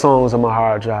Thug songs on my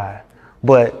hard drive,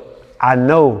 but I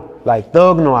know, like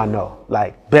Thug know I know,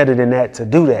 like better than that to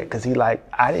do that, because he like,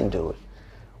 I didn't do it.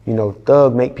 You know,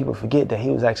 Thug make people forget that he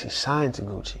was actually signed to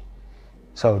Gucci.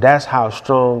 So that's how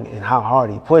strong and how hard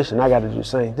he pushed, and I gotta do the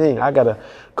same thing. I gotta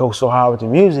go so hard with the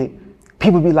music.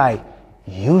 People be like,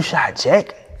 you shot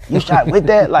Jack? You shot with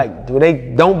that? Like,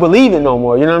 they don't believe it no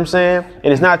more, you know what I'm saying?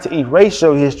 And it's not to erase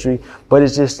your history, but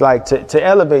it's just like to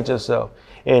elevate yourself.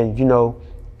 And, you know,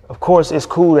 of course it's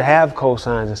cool to have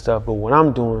cosigns and stuff, but what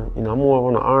I'm doing, you know, I'm more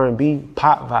on the R&B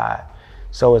pop vibe.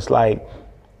 So it's like,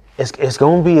 it's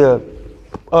gonna be a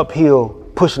uphill,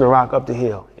 pushing a rock up the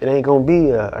hill. It ain't gonna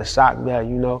be a shock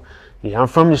value, you know? Yeah, I'm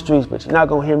from the streets, but you're not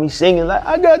gonna hear me singing like,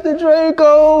 I got the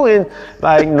Draco, and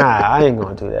like, nah, I ain't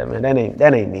gonna do that, man.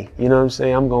 That ain't me. You know what I'm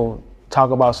saying? I'm gonna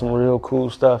talk about some real cool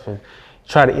stuff and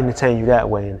try to entertain you that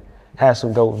way and have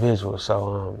some dope visuals.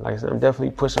 So, like I said, I'm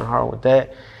definitely pushing hard with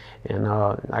that. And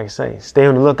like I say, stay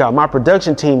on the lookout. My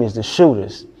production team is the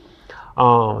Shooters. A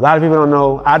lot of people don't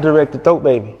know I directed Dope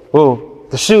Baby. Well,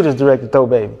 the Shooters directed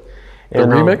Dope Baby. The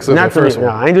remix or not the first one?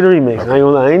 No, I ain't do the remix. Okay. I ain't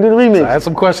gonna lie, I ain't do the remix. So I had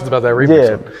some questions about that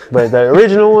remix. Yeah, but the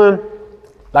original one,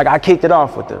 like I kicked it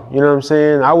off with them. You know what I'm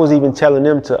saying? I was even telling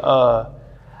them to,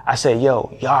 I said,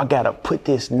 yo, y'all gotta put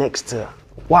this next to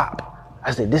WAP.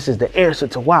 I said, this is the answer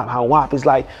to WAP. How WAP is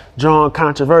like drawing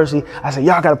controversy. I said,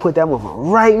 y'all gotta put that one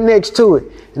right next to it.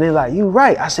 And they're like, you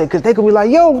right. I said, cause they could be like,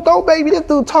 yo, Dope Baby, this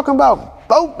dude talking about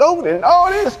dope and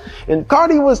all this. And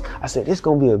Cardi was, I said, this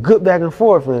gonna be a good back and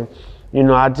forth. And you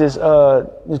know, I just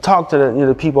talked to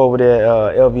the people over there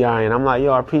at LVI, and I'm like,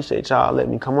 yo, I appreciate y'all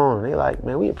letting me come on. And they like,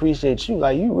 man, we appreciate you.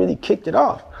 Like, you really kicked it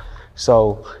off.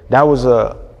 So that was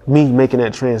me making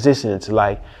that transition to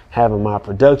like having my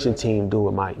production team do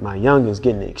it. My youngest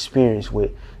getting the experience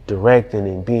with directing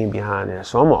and being behind there.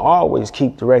 So I'm gonna always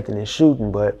keep directing and shooting,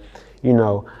 but you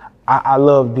know, I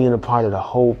love being a part of the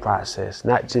whole process,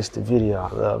 not just the video.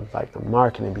 I love like the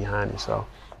marketing behind it. So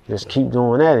just keep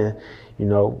doing that, and you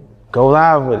know, go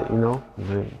live with it, you know.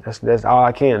 That's all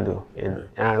I can do. And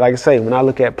like I say, when I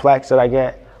look at plaques that I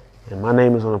got, and my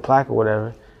name is on a plaque or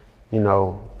whatever, you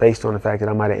know, based on the fact that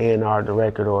I might have A&R'd the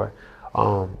record or,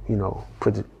 you know,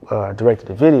 directed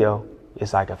the video,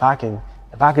 it's like if I can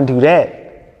do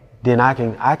that, then I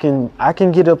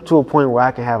can get up to a point where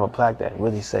I can have a plaque that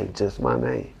really say just my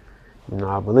name. You know,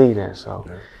 I believe that. So,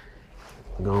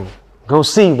 we're gonna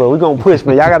see, but we're gonna push,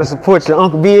 man. Y'all gotta support your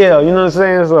Uncle BL, you know what I'm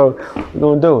saying? So, we're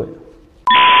gonna do it.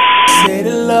 Say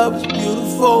that love is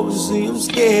beautiful, but see I'm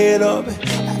scared of it.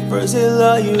 At first they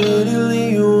love you, really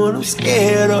leave you when I'm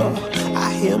scared of it.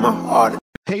 I hear my heart.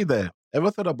 Hey there,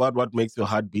 ever thought about what makes your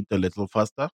heart beat a little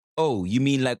faster? Oh, you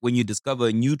mean like when you discover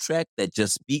a new track that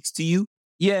just speaks to you?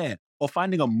 Yeah, or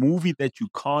finding a movie that you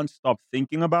can't stop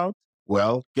thinking about?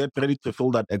 Well, get ready to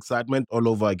feel that excitement all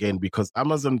over again, because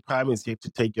Amazon Prime is here to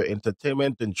take your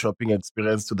entertainment and shopping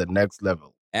experience to the next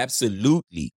level.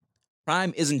 Absolutely.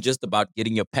 Prime isn't just about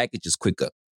getting your packages quicker.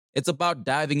 It's about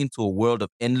diving into a world of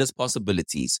endless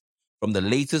possibilities, from the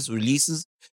latest releases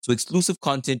to exclusive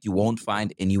content you won't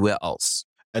find anywhere else.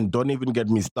 And don't even get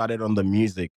me started on the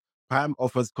music. Prime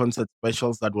offers concert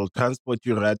specials that will transport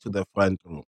you right to the front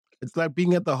row. It's like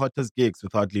being at the hottest gigs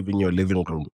without leaving your living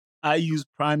room. I use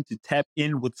Prime to tap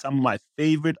in with some of my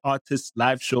favorite artists'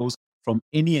 live shows from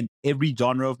any and every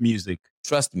genre of music.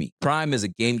 Trust me, Prime is a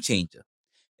game changer.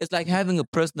 It's like having a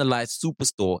personalized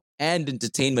superstore and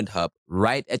entertainment hub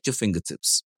right at your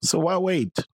fingertips. So why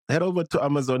wait? Head over to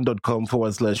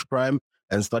amazon.com/Prime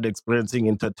and start experiencing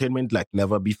entertainment like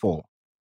never before.